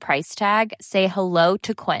without the price tag. Say hello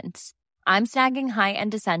to Quince. I'm snagging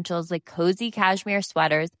high-end essentials like cozy cashmere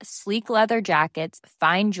sweaters, sleek leather jackets,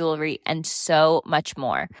 fine jewelry, and so much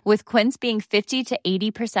more. With Quince being 50 to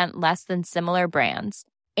 80% less than similar brands.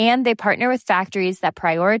 And they partner with factories that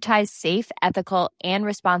prioritize safe, ethical, and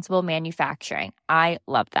responsible manufacturing. I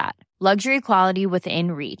love that. Luxury quality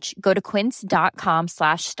within reach. Go to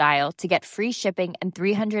quince.com/style to get free shipping and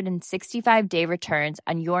 365-day returns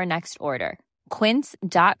on your next order.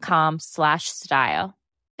 Quince.com/style.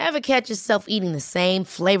 Ever catch yourself eating the same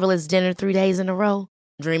flavorless dinner 3 days in a row?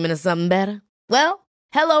 Dreaming of something better? Well,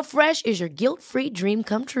 HelloFresh is your guilt-free dream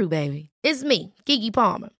come true, baby. It's me, Keke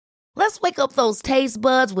Palmer. Let's wake up those taste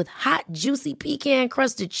buds with hot, juicy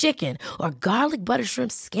pecan-crusted chicken or garlic butter shrimp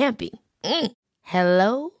scampi.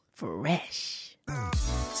 Hello Fresh.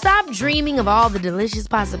 Stop dreaming of all the delicious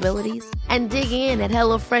possibilities and dig in at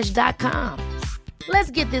HelloFresh.com. Let's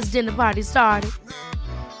get this dinner party started.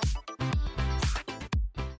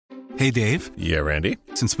 Hey, Dave. Yeah, Randy.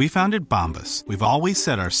 Since we founded Bombas, we've always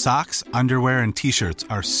said our socks, underwear, and T-shirts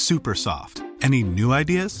are super soft. Any new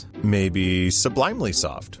ideas? Maybe sublimely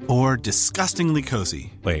soft. Or disgustingly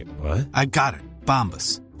cozy. Wait, what? I got it.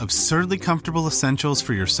 Bombas. Absurdly comfortable essentials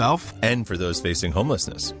for yourself and for those facing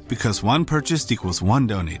homelessness. Because one purchased equals one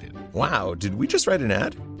donated. Wow, did we just write an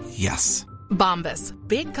ad? Yes. Bombas.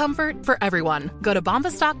 Big comfort for everyone. Go to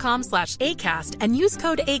bombas.com/ACAST and use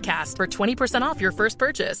code ACAST for 20% off your first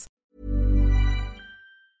purchase.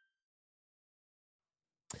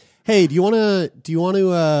 Hey, do you want to, you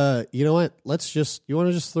know what? You want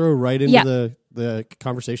to just throw right into the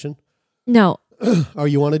conversation? No. Oh,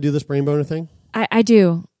 you want to do this brain boner thing? I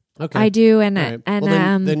do. Okay. I do. And, right. and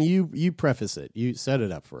well, then you preface it. You set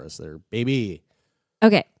it up for us there, baby.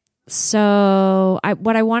 Okay. So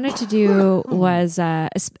what I wanted to do was,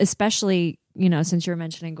 especially, since you're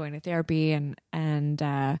mentioning going to therapy and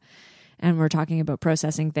we're talking about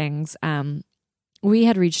processing things, we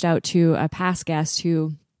had reached out to a past guest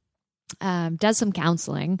who does some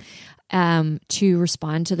counseling to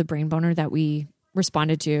respond to the brain boner that we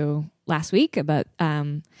responded to last week about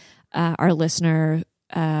our listener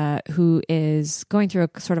who is going through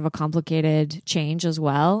a sort of a complicated change as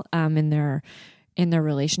well in their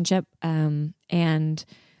relationship. And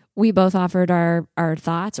we both offered our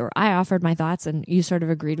thoughts, or I offered my thoughts, and you sort of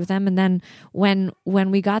agreed with them. And then when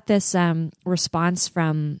we got this response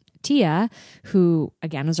from Tia, who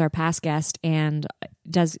again is our past guest and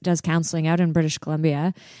does counseling out in British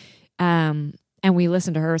Columbia, and we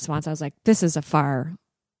listened to her response, I was like, this is a far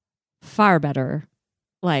better,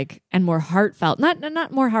 and more heartfelt,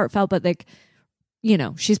 not more heartfelt, but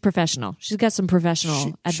she's professional. She's got some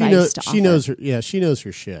professional advice to offer. She knows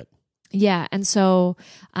her shit. Yeah. And so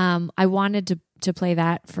I wanted to play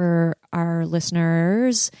that for our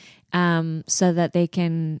listeners so that they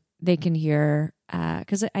can hear,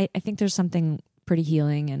 because I think there's something pretty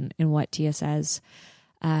healing in what Tia says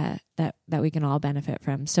that we can all benefit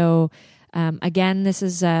from. So again, this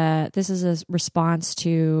is a response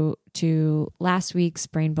to last week's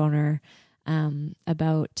brain boner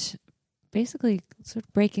about basically sort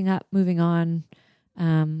of breaking up, moving on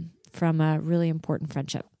from a really important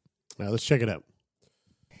friendship. All right, let's check it out.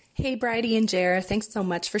 Hey, Bridie and Jer, thanks so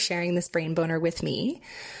much for sharing this brain boner with me.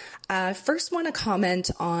 First, want to comment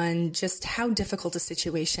on just how difficult a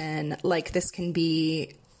situation like this can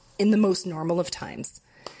be in the most normal of times.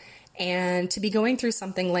 And to be going through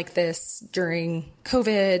something like this during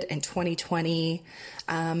COVID and 2020,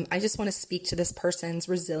 I just want to speak to this person's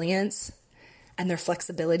resilience and their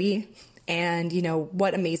flexibility and,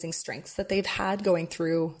 what amazing strengths that they've had going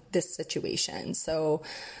through this situation. So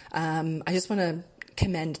I just want to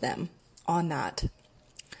commend them on that.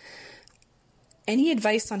 Any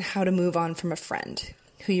advice on how to move on from a friend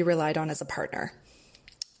who you relied on as a partner?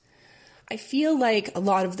 I feel like a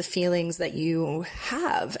lot of the feelings that you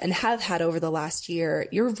have and have had over the last year,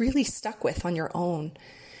 you're really stuck with on your own.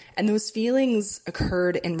 And those feelings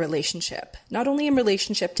occurred in relationship, not only in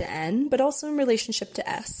relationship to N, but also in relationship to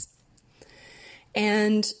S.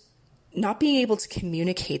 And not being able to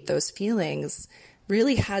communicate those feelings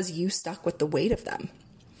really has you stuck with the weight of them.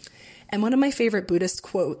 And one of my favorite Buddhist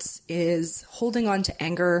quotes is, holding on to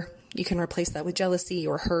anger, you can replace that with jealousy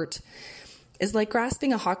or hurt, is like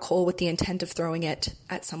grasping a hot coal with the intent of throwing it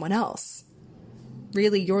at someone else.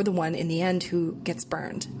 Really, you're the one in the end who gets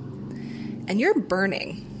burned. And you're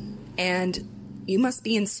burning, and you must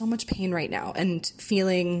be in so much pain right now and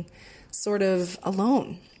feeling sort of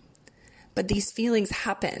alone. But these feelings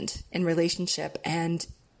happened in relationship, and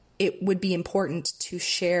it would be important to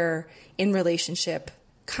share in relationship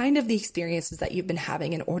kind of the experiences that you've been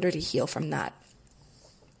having in order to heal from that.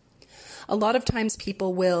 A lot of times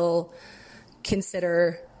people will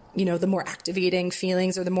consider, the more activating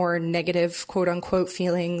feelings or the more negative, quote unquote,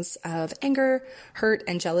 feelings of anger, hurt,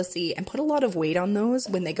 and jealousy, and put a lot of weight on those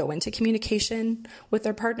when they go into communication with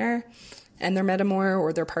their partner and their metamor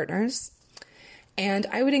or their partners. And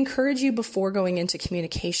I would encourage you, before going into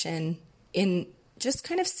communication, in just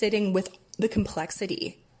kind of sitting with the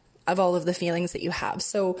complexity of all of the feelings that you have.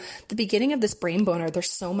 So the beginning of this brain boner,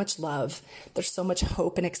 there's so much love, there's so much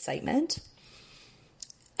hope and excitement.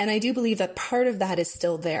 And I do believe that part of that is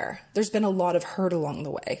still there. There's been a lot of hurt along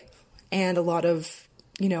the way and a lot of,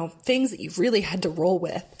 things that you've really had to roll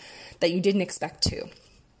with that you didn't expect to.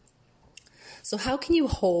 So how can you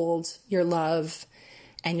hold your love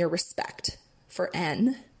and your respect for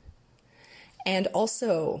N, and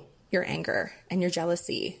also your anger and your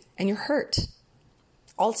jealousy and your hurt,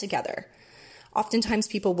 altogether. Oftentimes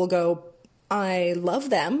people will go, I love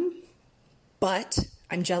them, but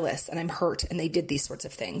I'm jealous and I'm hurt and they did these sorts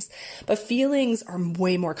of things. But feelings are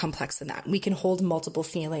way more complex than that. We can hold multiple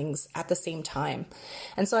feelings at the same time.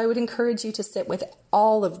 And so I would encourage you to sit with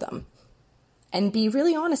all of them and be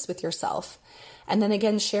really honest with yourself. And then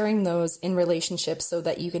again, sharing those in relationships so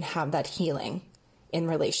that you can have that healing in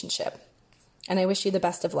relationship. And I wish you the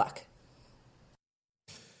best of luck.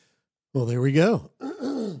 Well, there we go.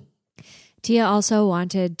 Tia also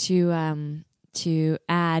wanted to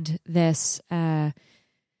add this, that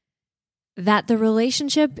the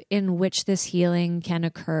relationship in which this healing can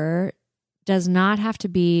occur does not have to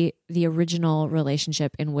be the original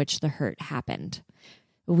relationship in which the hurt happened.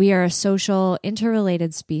 We are a social,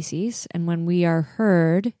 interrelated species, and when we are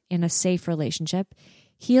heard in a safe relationship,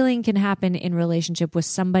 healing can happen in relationship with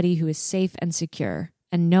somebody who is safe and secure,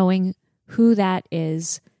 and knowing who that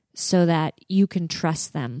is so that you can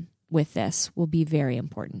trust them with this will be very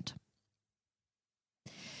important.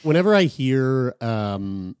 Whenever I hear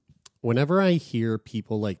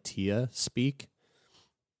people like Tia speak,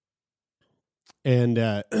 and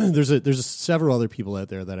there's several other people out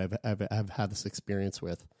there that I've had this experience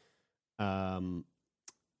with.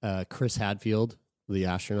 Chris Hadfield, the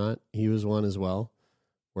astronaut, he was one as well.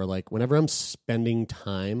 Where like whenever I'm spending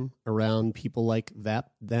time around people like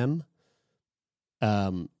them,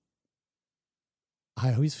 I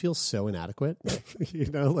always feel so inadequate. You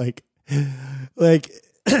know, like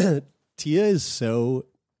Tia is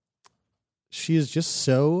she is just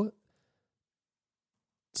so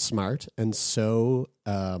smart and so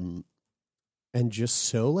just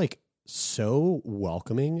so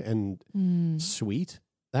welcoming and sweet.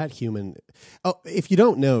 That human. Oh, if you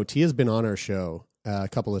don't know, Tia's been on our show a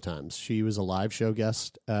couple of times. She was a live show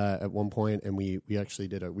guest at one point, and we actually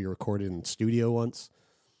we recorded in studio once.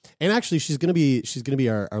 And actually, she's gonna be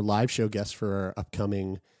our live show guest for our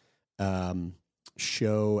upcoming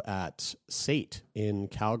show at SATE in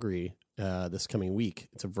Calgary this coming week.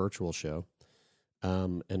 It's a virtual show,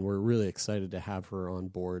 and we're really excited to have her on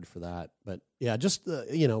board for that. But yeah, just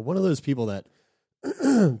one of those people that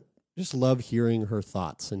just love hearing her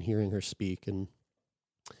thoughts and hearing her speak, and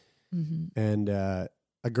a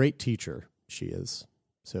great teacher she is.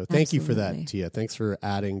 So thank you for that, Tia. Thanks for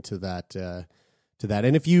adding to that.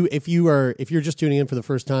 And if you're just tuning in for the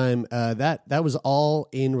first time, that was all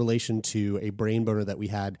in relation to a brain boner that we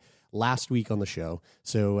had last week on the show.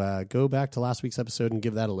 So go back to last week's episode and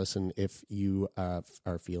give that a listen if you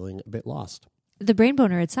are feeling a bit lost. The brain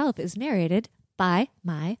boner itself is narrated by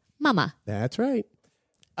my mama. That's right.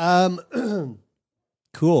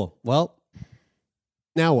 Cool. Well,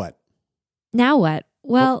 now what?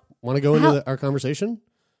 Well, want to go into our conversation?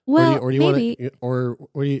 Well, or do you maybe. Want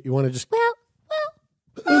to, you want to just? Well.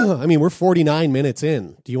 I mean, we're 49 minutes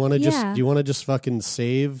in. Do you want to Yeah. Do you want to just fucking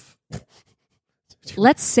save?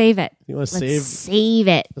 Let's save it. You want to save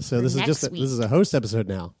it. So this is a host episode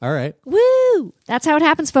now. All right. Woo! That's how it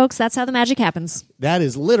happens, folks. That's how the magic happens. That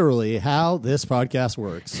is literally how this podcast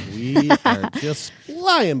works. We are just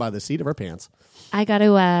flying by the seat of our pants. I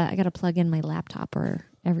gotta plug in my laptop, or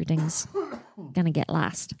everything's gonna get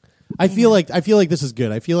lost. I feel like this is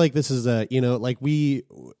good. I feel like this is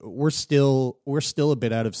we're still a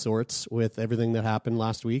bit out of sorts with everything that happened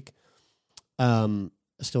last week.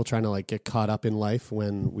 Still trying to get caught up in life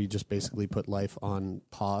when we just basically put life on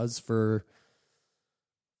pause for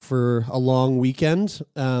a long weekend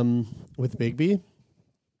with Bigby.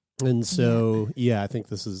 And so I think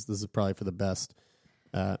this is probably for the best.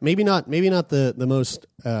 Maybe not the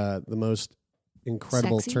most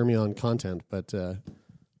incredible Sexy. Termion content, but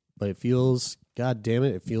it feels, God damn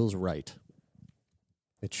it feels right.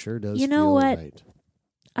 It sure does. You know feel what?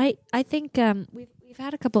 Right. I think we've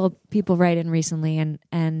had a couple of people write in recently, and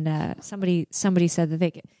somebody said that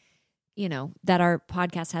they, that our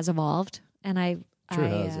podcast has evolved, and I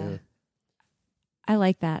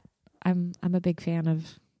like that. I'm a big fan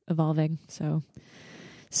of evolving. So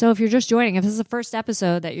if you're just joining, if this is the first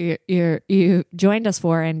episode that you joined us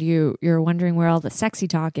for, and you're wondering where all the sexy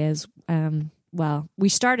talk is, well, we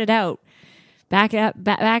started out back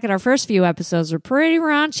at our first few episodes were pretty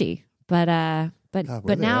raunchy, but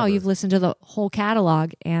now you've listened to the whole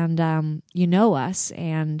catalog, and you know us,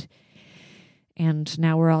 and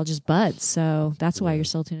now we're all just buds. So that's why you're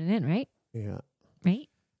still tuning in, right? Yeah. Right.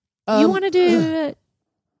 You want to do?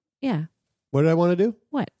 Yeah. What did I want to do?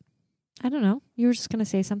 What? I don't know. You were just going to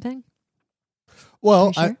say something.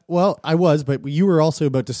 Well, Sure? I was, but you were also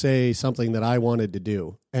about to say something that I wanted to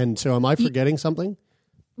do, and so am I forgetting something?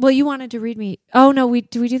 Well, you wanted to read me. Oh no,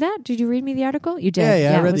 did we do that? Did you read me the article? You did.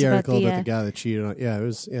 Yeah. I read it was the article about the guy that cheated on. Yeah, it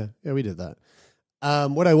was. Yeah, we did that.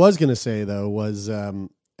 What I was going to say though was, I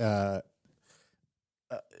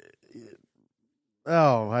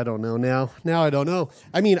don't know now. Now I don't know.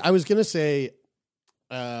 I mean, I was going to say,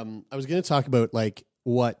 I was going to talk about like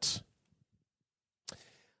what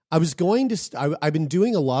I was going to. I've been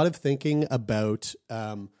doing a lot of thinking about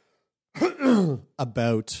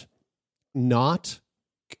about not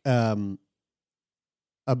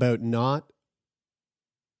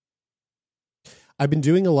I've been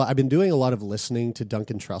doing a lot of listening to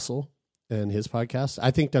Duncan Trussell and his podcast.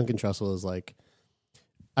 I think Duncan Trussell is like,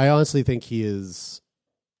 I honestly think he is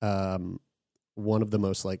one of the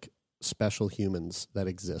most like special humans that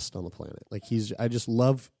exist on the planet. Like I just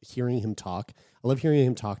love hearing him talk. I love hearing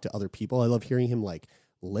him talk to other people. I love hearing him like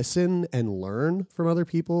listen and learn from other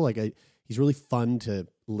people. Like he's really fun to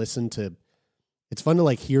listen to. It's fun to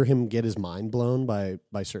like hear him get his mind blown by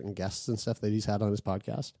certain guests and stuff that he's had on his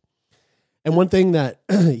podcast. And one thing that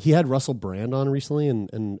he had Russell Brand on recently,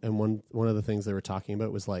 and one of the things they were talking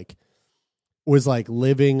about was like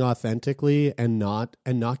living authentically and not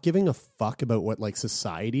giving a fuck about what like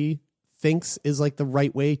society thinks is like the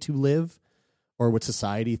right way to live, or what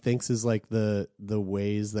society thinks is like the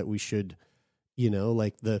ways that we should,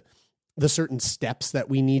 like the certain steps that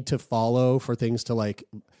we need to follow for things to like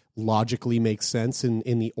logically make sense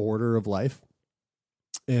in the order of life.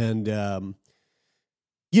 And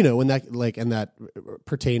and that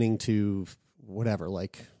pertaining to whatever,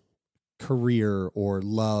 like career or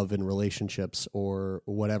love and relationships or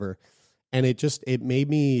whatever. And it made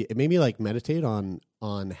me like meditate on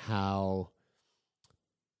how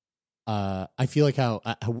I feel like how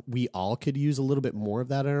we all could use a little bit more of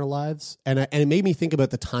that in our lives. And it made me think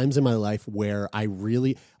about the times in my life where I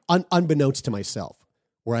really, unbeknownst to myself,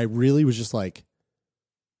 where I really was just like,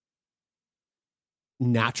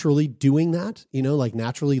 naturally doing that, like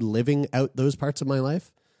naturally living out those parts of my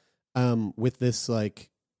life, with this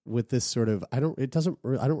sort of, I don't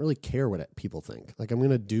really care what people think. Like I'm going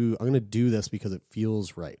to do this because it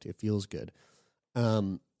feels right. It feels good.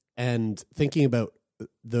 And thinking about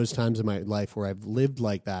those times in my life where I've lived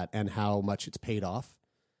like that and how much it's paid off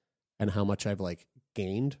and how much I've like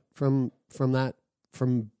gained from that,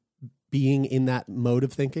 from being in that mode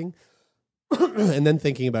of thinking. And then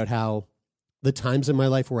thinking about how the times in my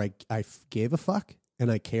life where I gave a fuck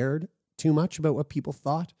and I cared too much about what people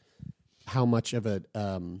thought, how much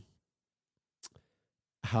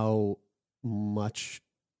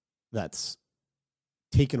that's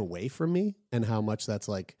taken away from me, and how much that's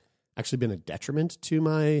like actually been a detriment to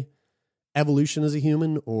my evolution as a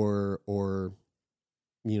human, or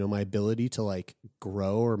my ability to like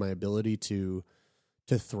grow, or my ability to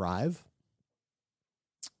thrive.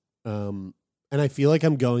 And I feel like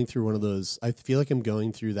I'm going through one of those. I feel like I'm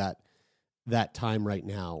going through that time right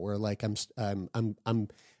now, where like I'm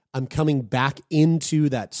coming back into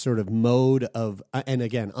that sort of mode of, and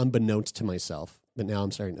again, unbeknownst to myself, but now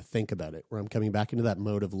I'm starting to think about it, where I'm coming back into that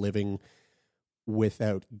mode of living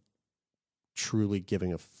without truly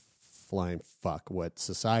giving a flying fuck what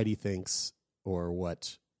society thinks or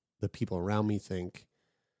what the people around me think.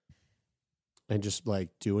 And just like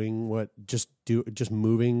just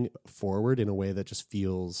moving forward in a way that just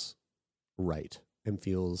feels right and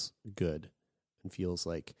feels good and feels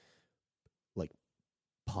like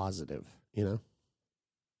positive,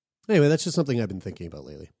 Anyway, that's just something I've been thinking about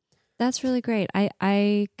lately. That's really great.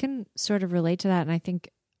 I can sort of relate to that. And I think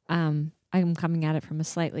I'm coming at it from a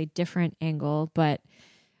slightly different angle, but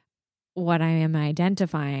what I am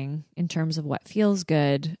identifying in terms of what feels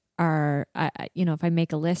good are, if I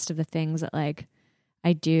make a list of the things that like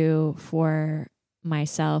I do for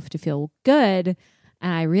myself to feel good,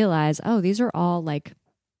 and I realize, oh, these are all like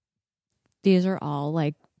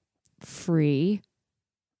free,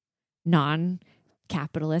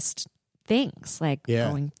 non-capitalist things, like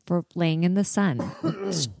going for laying in the sun,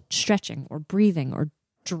 or stretching, or breathing, or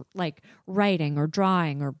like writing, or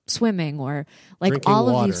drawing, or swimming, or like drinking all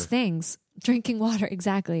water. Of these things, drinking water,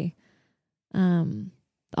 exactly.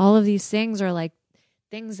 All of these things are like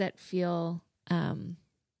things that feel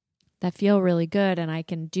really good, and I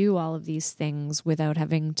can do all of these things without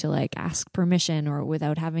having to like ask permission, or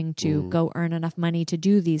without having to go earn enough money to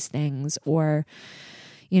do these things, or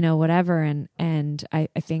whatever. And I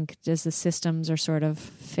think as the systems are sort of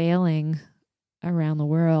failing around the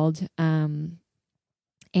world,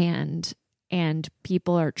 and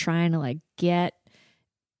people are trying to like get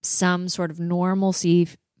some sort of normalcy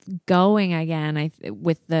going again,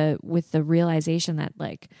 with the realization that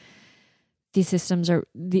like these systems are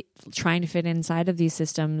trying to fit inside of these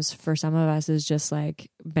systems for some of us is just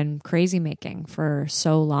like been crazy making for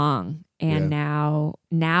so long. And now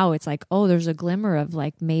it's like, oh, there's a glimmer of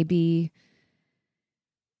like, maybe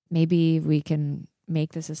maybe we can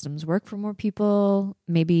make the systems work for more people.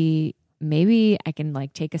 Maybe I can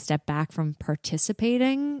like take a step back from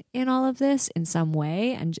participating in all of this in some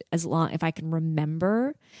way. And if I can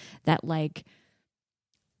remember that, like,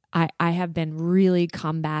 I have been really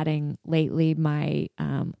combating lately my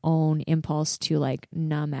own impulse to like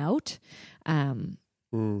numb out. And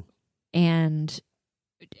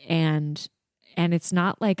it's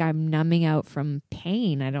not like I'm numbing out from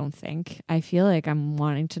pain, I don't think. I feel like I'm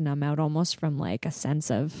wanting to numb out almost from like a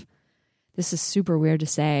sense of, this is super weird to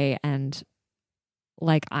say, and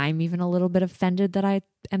like I'm even a little bit offended that I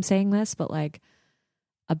am saying this, but like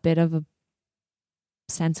a bit of a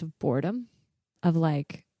sense of boredom of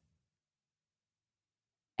like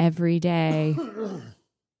every day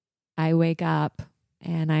I wake up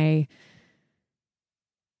and I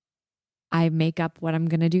make up what I'm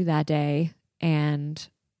going to do that day and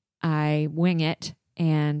I wing it,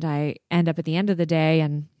 and I end up at the end of the day,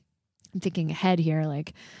 and I'm thinking ahead here,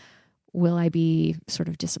 like, will I be sort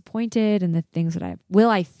of disappointed in the things that I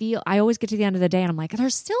always get to the end of the day and I'm like,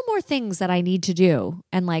 there's still more things that I need to do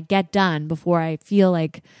and like get done before I feel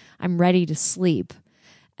like I'm ready to sleep.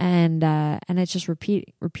 And it's just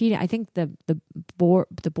repeating. I think the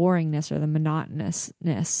boringness or the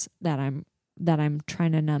monotonousness that I'm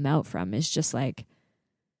trying to numb out from is just like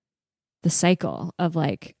the cycle of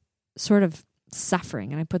like sort of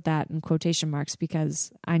suffering. And I put that in quotation marks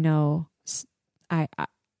because I know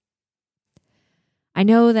I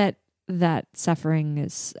know that suffering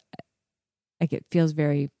is like, it feels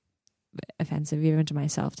very offensive even to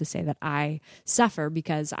myself to say that I suffer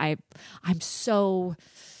because I have so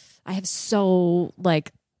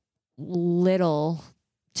like little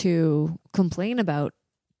to complain about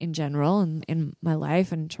in general and in my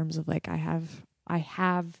life, in terms of like I have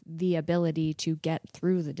the ability to get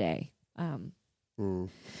through the day.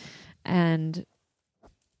 And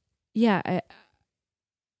yeah,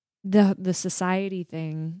 the society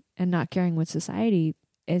thing and not caring what society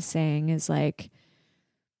is saying is like,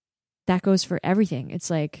 that goes for everything. It's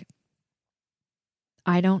like,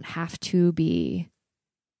 I don't have to be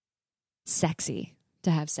sexy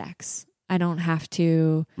to have sex. I don't have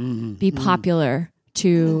to be popular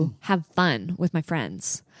to have fun with my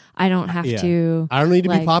friends. I don't have to. I don't need to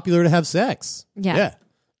be popular to have sex. Yeah.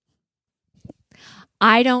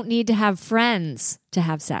 I don't need to have friends to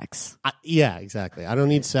have sex. Yeah, exactly. I don't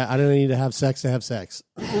need I don't need to have sex to have sex.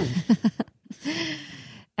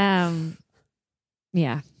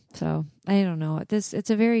 Yeah. So I don't know. It's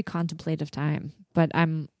a very contemplative time, but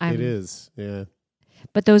I'm. It is. Yeah.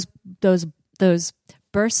 But those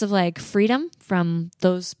bursts of like freedom from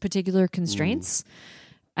those particular constraints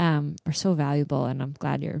are so valuable, and I'm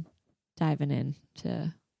glad you're diving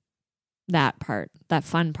into that part, that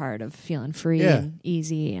fun part of feeling free and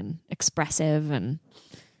easy and expressive and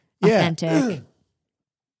authentic.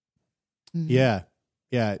 Yeah.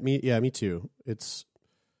 Me too.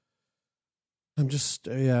 I'm just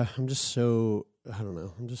so, I don't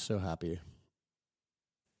know. I'm just so happy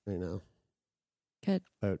right now. Good.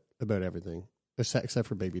 About everything. Except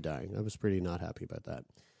for baby dying. I was pretty not happy about that.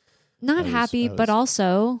 Not happy, but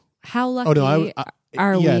also how lucky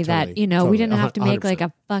are we totally, that, we didn't have to make 100%. like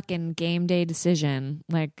a fucking game day decision.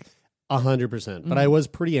 Like 100%. But I was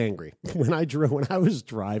pretty angry when I was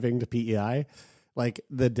driving to PEI, like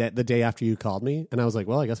the day after you called me, and I was like,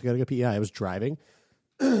 well, I guess I got to go to PEI. I was driving.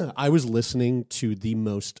 I was listening to the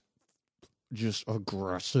most just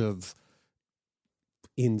aggressive,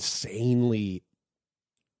 insanely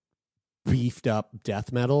beefed up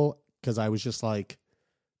death metal, because I was just like,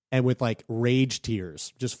 and with like rage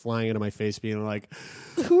tears just flying into my face, being like,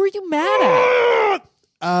 who are you mad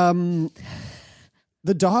at?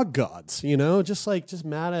 The dog gods, just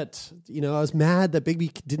mad at, I was mad that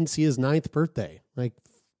Bigby didn't see his 9th birthday. Like,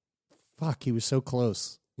 fuck, he was so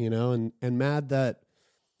close, and mad that,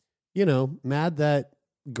 mad that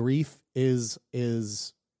grief is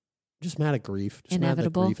just mad at grief. Just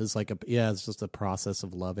inevitable. Mad that grief is like it's just a process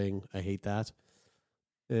of loving. I hate that.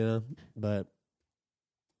 Yeah, but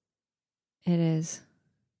it is.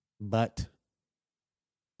 But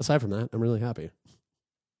aside from that, I'm really happy.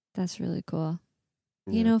 That's really cool.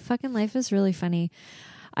 Yeah. Fucking life is really funny.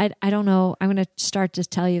 I don't know. I'm going to start to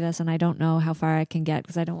tell you this, and I don't know how far I can get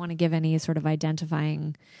because I don't want to give any sort of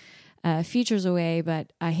identifying features away.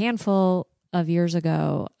 But a handful of years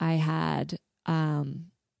ago, I had, not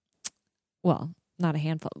a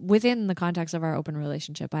handful. Within the context of our open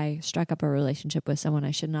relationship, I struck up a relationship with someone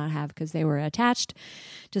I should not have because they were attached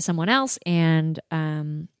to someone else. And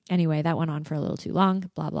anyway, that went on for a little too long,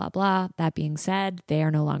 blah, blah, blah. That being said, they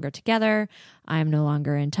are no longer together. I'm no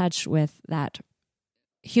longer in touch with that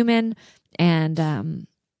human. And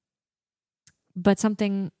but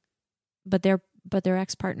their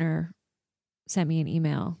ex-partner sent me an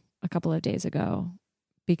email a couple of days ago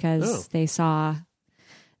because they saw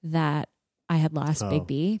that I had lost Big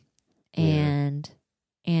B, and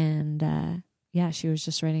she was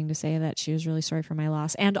just writing to say that she was really sorry for my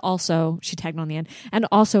loss, and also she tagged on the end, and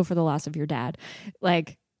also for the loss of your dad.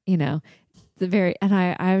 Like, you know, and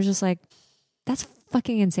I was just like, that's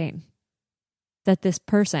fucking insane that this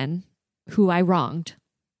person who I wronged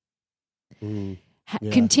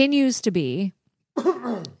continues to be,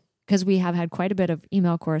 because we have had quite a bit of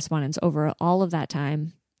email correspondence over all of that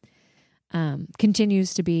time,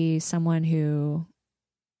 continues to be someone who,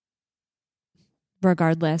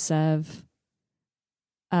 regardless of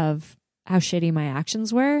how shitty my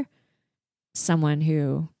actions were, someone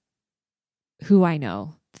who I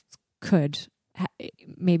know could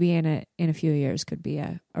maybe in a few years could be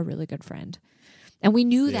a really good friend. And we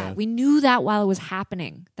knew that. We knew that while it was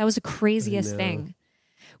happening. That was the craziest thing.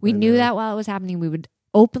 We knew that while it was happening. We would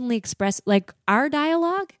openly express, like, our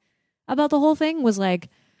dialogue about the whole thing was like,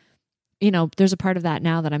 you know, there's a part of that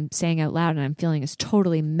now that I'm saying out loud and I'm feeling is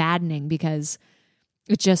totally maddening because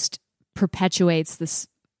it just perpetuates this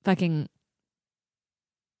fucking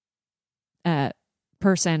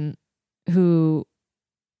person who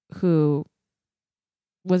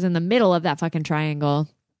was in the middle of that fucking triangle,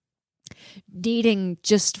 needing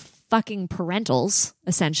just fucking parentals,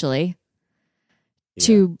 essentially,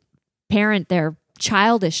 to parent their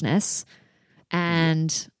childishness.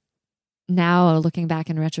 And now, looking back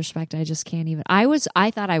in retrospect, I just can't even. I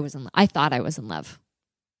thought I was in love.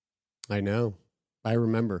 I know. I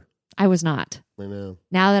remember. I was not. I know.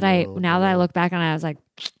 Now that I look back on it, I was like,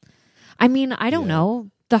 I mean, I don't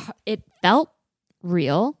know. It felt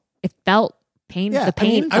real. It felt pain. The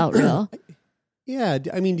pain felt real. Yeah.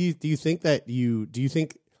 I mean, do you think that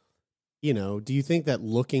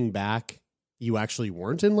looking back, you actually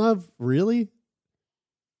weren't in love? Really?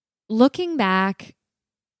 Looking back,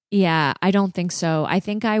 yeah, I don't think so. I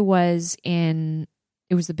think it was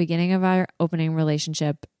the beginning of our opening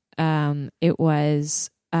relationship. It was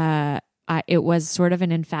sort of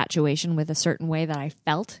an infatuation with a certain way that I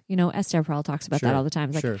felt. You know, Esther Perel talks about that all the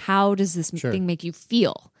time. It's like, how does this thing make you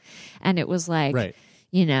feel? And it was like,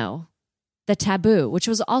 you know, the taboo, which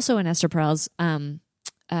was also in Esther Perel's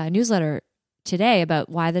newsletter today about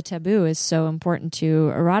why the taboo is so important to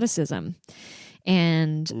eroticism,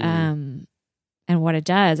 and what it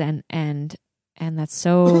does, and that's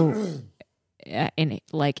so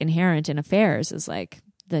inherent in affairs is like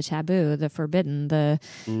the taboo, the forbidden, the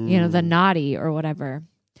the naughty or whatever.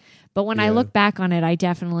 But when I look back on it, I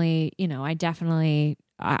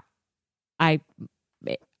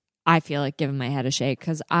feel like giving my head a shake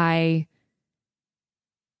because I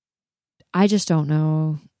just don't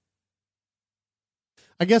know.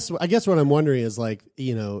 I guess what I'm wondering is, like,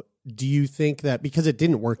 you know, do you think that because it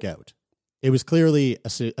didn't work out, it was clearly a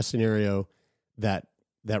scenario that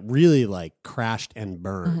really like crashed and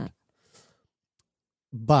burned.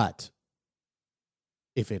 But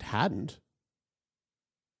if it hadn't,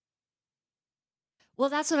 well,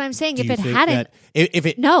 that's what I'm saying. Do if you it think hadn't, that if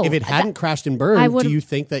it hadn't crashed and burned, do you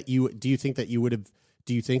think that you would have?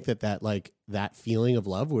 Do you think that like that feeling of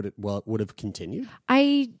love would have continued?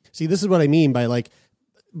 I see. This is what I mean by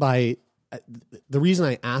the reason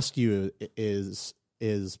I asked you is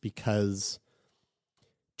because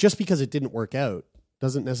just because it didn't work out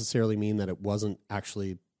doesn't necessarily mean that it wasn't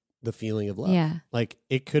actually the feeling of love. Yeah, like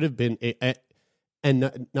it could have been,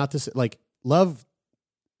 and not to say like love.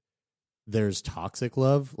 There's toxic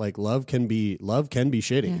love. Like love can be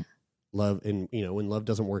shitty. Yeah. Love, and you know, when love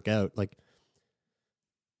doesn't work out, like,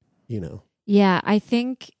 you know. Yeah, I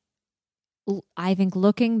think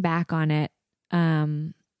looking back on it,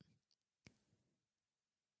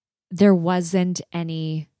 there wasn't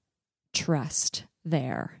any trust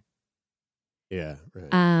there. Yeah,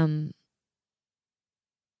 right.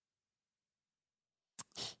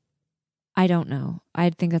 I don't know. I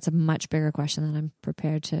think that's a much bigger question than I'm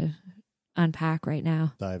prepared to unpack right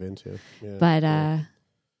now. Dive into. Yeah,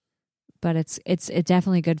 but it's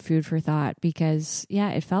definitely good food for thought because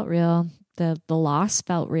it felt real. The loss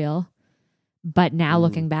felt real. But now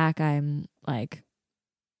looking back, I'm like,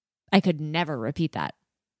 I could never repeat that.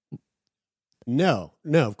 No,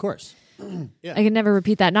 of course. Yeah. I could never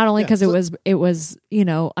repeat that. Not only because it was, you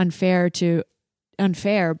know, unfair,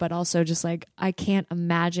 but also just like, I can't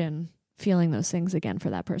imagine feeling those things again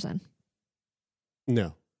for that person.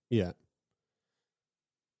 No. Yeah.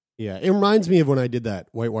 Yeah. It reminds me of when I did that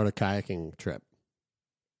whitewater kayaking trip.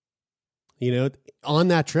 You know, on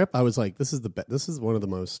that trip, I was like, this is one of the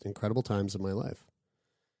most incredible times of my life.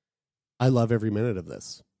 I love every minute of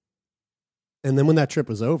this. And then when that trip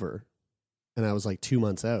was over and I was like 2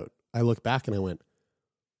 months out, I looked back and I went,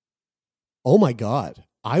 oh my God,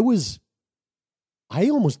 I almost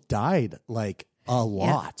died like a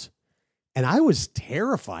lot. And I was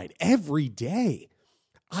terrified every day.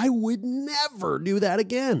 I would never do that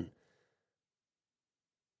again.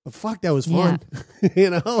 But fuck, that was fun.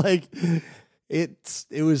 Yeah. Like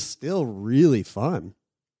it was still really fun.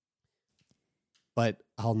 But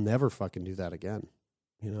I'll never fucking do that again.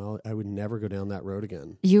 I would never go down that road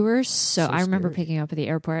again. You were so I remember scary. picking you up at the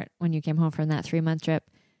airport when you came home from that 3-month trip.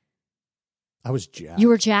 I was jacked. You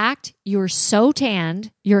were jacked. You were so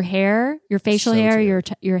tanned. Your hair, your facial hair,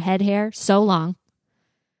 your head hair, so long.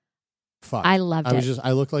 Fuck. I loved it.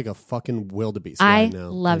 I looked like a fucking wildebeest. I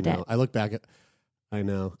know. loved I know. it. I look back at, I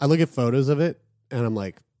know. I look at photos of it and I'm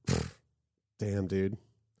like, damn, dude.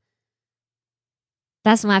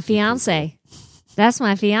 That's my fiance. That's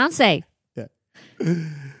my fiance. Yeah.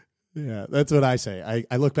 Yeah, that's what I say.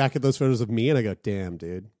 I look back at those photos of me and I go, damn,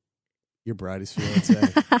 dude, your bride's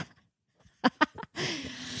fiance.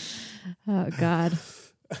 Oh, God.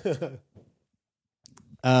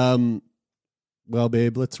 Well,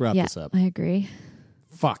 babe, let's wrap this up. I agree.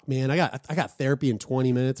 Fuck, man. I got therapy in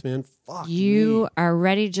 20 minutes, man. Fuck. You are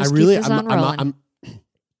ready to just keep this on rolling.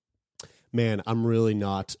 Man, I'm really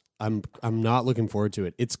not. I'm not looking forward to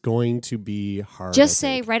it. It's going to be hard. Just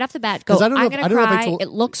say right off the bat, go, I'm going to cry. It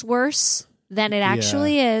looks worse than it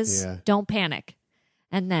actually is. Yeah. Don't panic.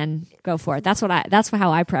 And then go for it. That's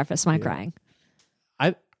how I preface my crying.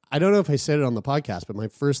 I don't know if I said it on the podcast, but my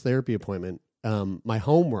first therapy appointment, my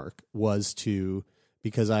homework was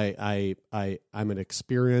because I'm an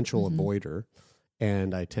experiential avoider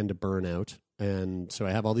and I tend to burn out. And so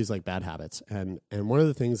I have all these like bad habits. And one of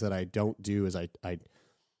the things that I don't do is I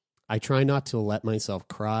try not to let myself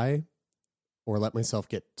cry or let myself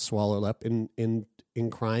get swallowed up in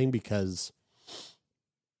crying because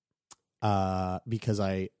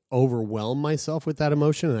I overwhelm myself with that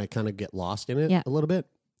emotion and I kind of get lost in it a little bit.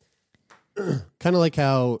 Kind of like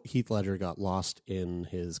how Heath Ledger got lost in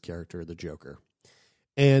his character, the Joker.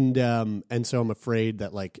 And so I'm afraid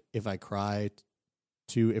that like if I cry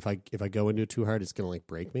if I go into it too hard, it's going to like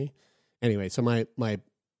break me. Anyway, so my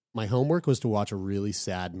homework was to watch a really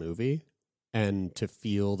sad movie and to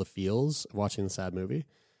feel the feels of watching the sad movie.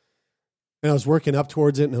 And I was working up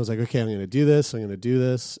towards it and I was like, okay, I'm going to do this. And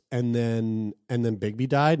then Bigby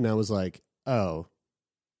died. And I was like, oh,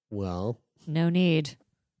 well, no need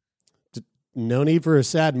for a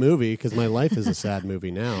sad movie because my life is a sad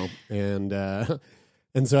movie now. And so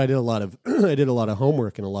I did a lot of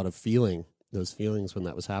homework and a lot of feeling those feelings when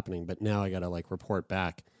that was happening. But now I got to like report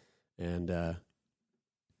back and,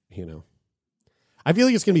 I feel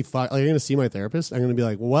like it's going to be fun. Like, I'm going to see my therapist. I'm going to be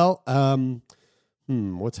like, well,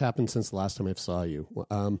 what's happened since the last time I saw you?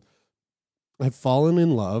 I've fallen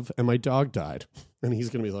in love and my dog died. And he's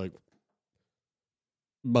going to be like,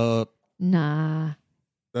 but nah.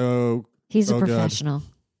 Oh, he's a professional. God.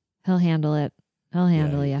 He'll handle it. He'll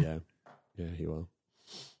handle you. Yeah, he will.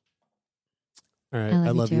 All right. I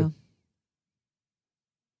love you.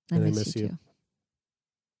 I miss you too.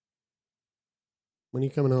 When are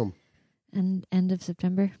you coming home? End of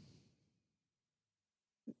September.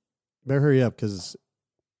 Better hurry up because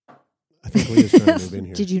I think Leah's trying to move in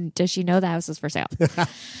here. Does she know the house is for sale?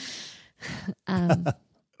 I'm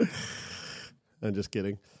just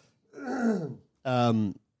kidding.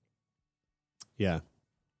 Yeah,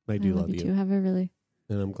 I do love you too. Have a really.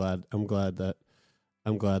 And I'm glad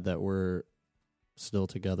that we're still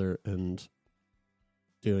together and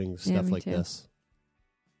doing stuff like this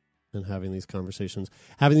and having these conversations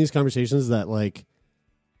that like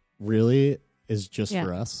really is just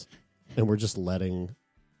for us. And we're just letting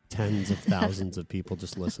tens of thousands of people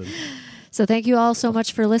just listen. So thank you all so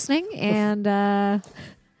much for listening. And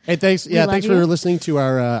hey, thanks. Yeah, thanks for listening to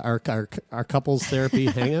our couples therapy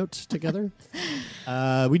hangout together.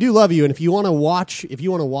 We do love you, and if you want to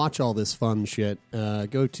watch all this fun shit,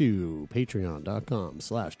 go to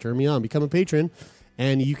patreon.com/turnmeon. Become a patron,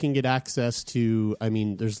 and you can get access to. I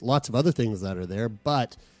mean, there's lots of other things that are there,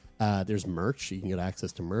 but there's merch. You can get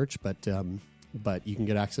access to merch, but you can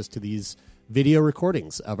get access to these video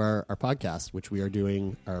recordings of our podcast, which we are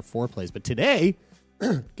doing our foreplays. But today,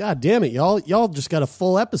 God damn it, y'all just got a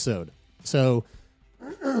full episode. So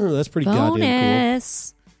that's pretty goddamn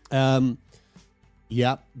cool.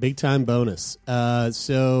 Yeah, big time bonus.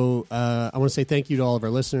 So I want to say thank you to all of our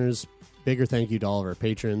listeners. Bigger thank you to all of our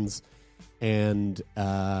patrons. And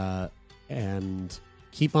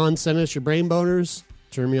keep on sending us your brain boners.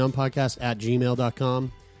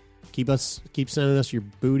 turnmeonpodcast@gmail.com. Keep sending us your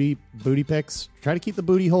booty pics. Try to keep the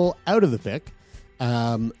booty hole out of the pic.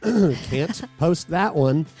 Can't post that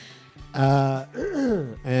one.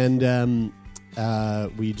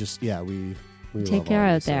 We just, we take care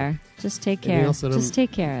out there. Just take care. Just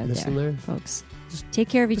take care out there, folks. Just take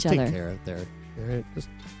care of each other. Take care out there. All right?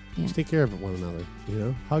 Just take care of one another.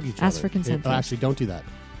 Hug each other. Ask for consent. Actually, don't do that.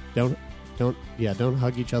 Don't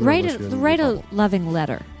hug each other. Write a loving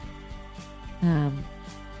letter.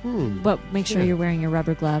 But make sure you're wearing your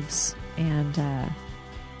rubber gloves and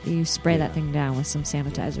you spray that thing down with some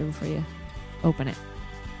sanitizer before you open it.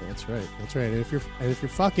 That's right. And if you're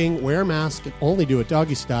fucking, wear a mask and only do it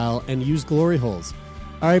doggy style and use glory holes.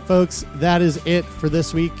 All right, folks, that is it for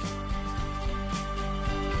this week.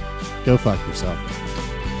 Go fuck yourself.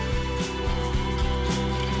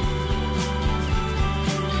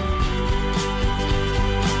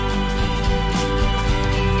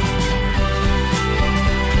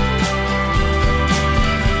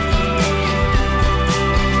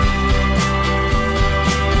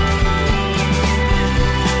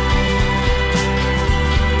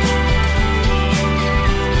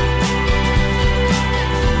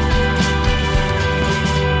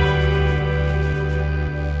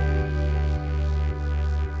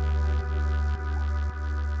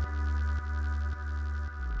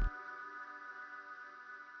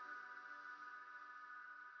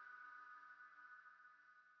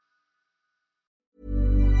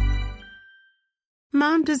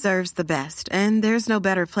 Mom deserves the best, and there's no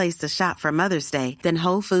better place to shop for Mother's Day than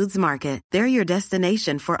Whole Foods Market. They're your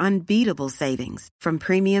destination for unbeatable savings, from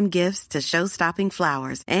premium gifts to show-stopping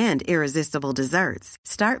flowers and irresistible desserts.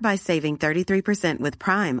 Start by saving 33% with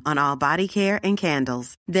Prime on all body care and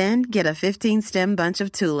candles. Then get a 15-stem bunch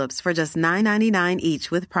of tulips for just $9.99 each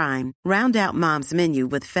with Prime. Round out Mom's menu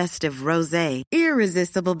with festive rosé,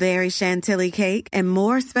 irresistible berry chantilly cake, and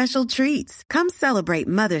more special treats. Come celebrate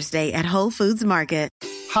Mother's Day at Whole Foods Market.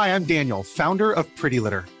 Hi, I'm Daniel, founder of Pretty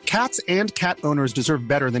Litter. Cats and cat owners deserve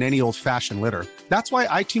better than any old-fashioned litter. That's why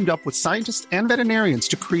I teamed up with scientists and veterinarians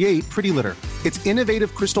to create Pretty Litter. Its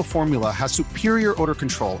innovative crystal formula has superior odor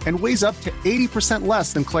control and weighs up to 80%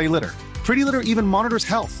 less than clay litter. Pretty Litter even monitors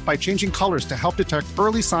health by changing colors to help detect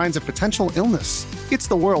early signs of potential illness. It's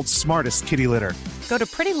the world's smartest kitty litter. Go to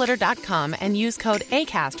prettylitter.com and use code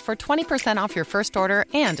ACAST for 20% off your first order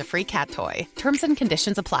and a free cat toy. Terms and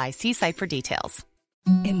conditions apply. See site for details.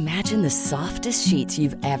 Imagine the softest sheets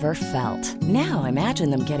you've ever felt. Now imagine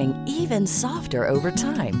them getting even softer over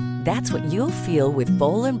time. That's what you'll feel with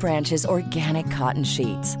Boll & Branch's organic cotton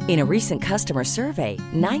sheets. In a recent customer survey,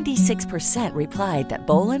 96% replied that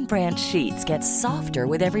Boll & Branch sheets get softer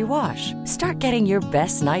with every wash. Start getting your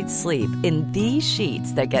best night's sleep in these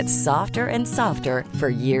sheets that get softer and softer for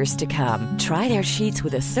years to come. Try their sheets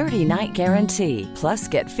with a 30-night guarantee. Plus,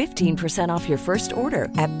 get 15% off your first order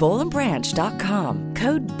at bollandbranch.com.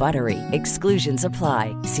 Code BUTTERY. Exclusions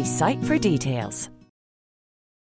apply. See site for details.